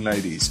England's leading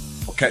ladies.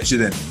 I'll catch you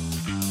then.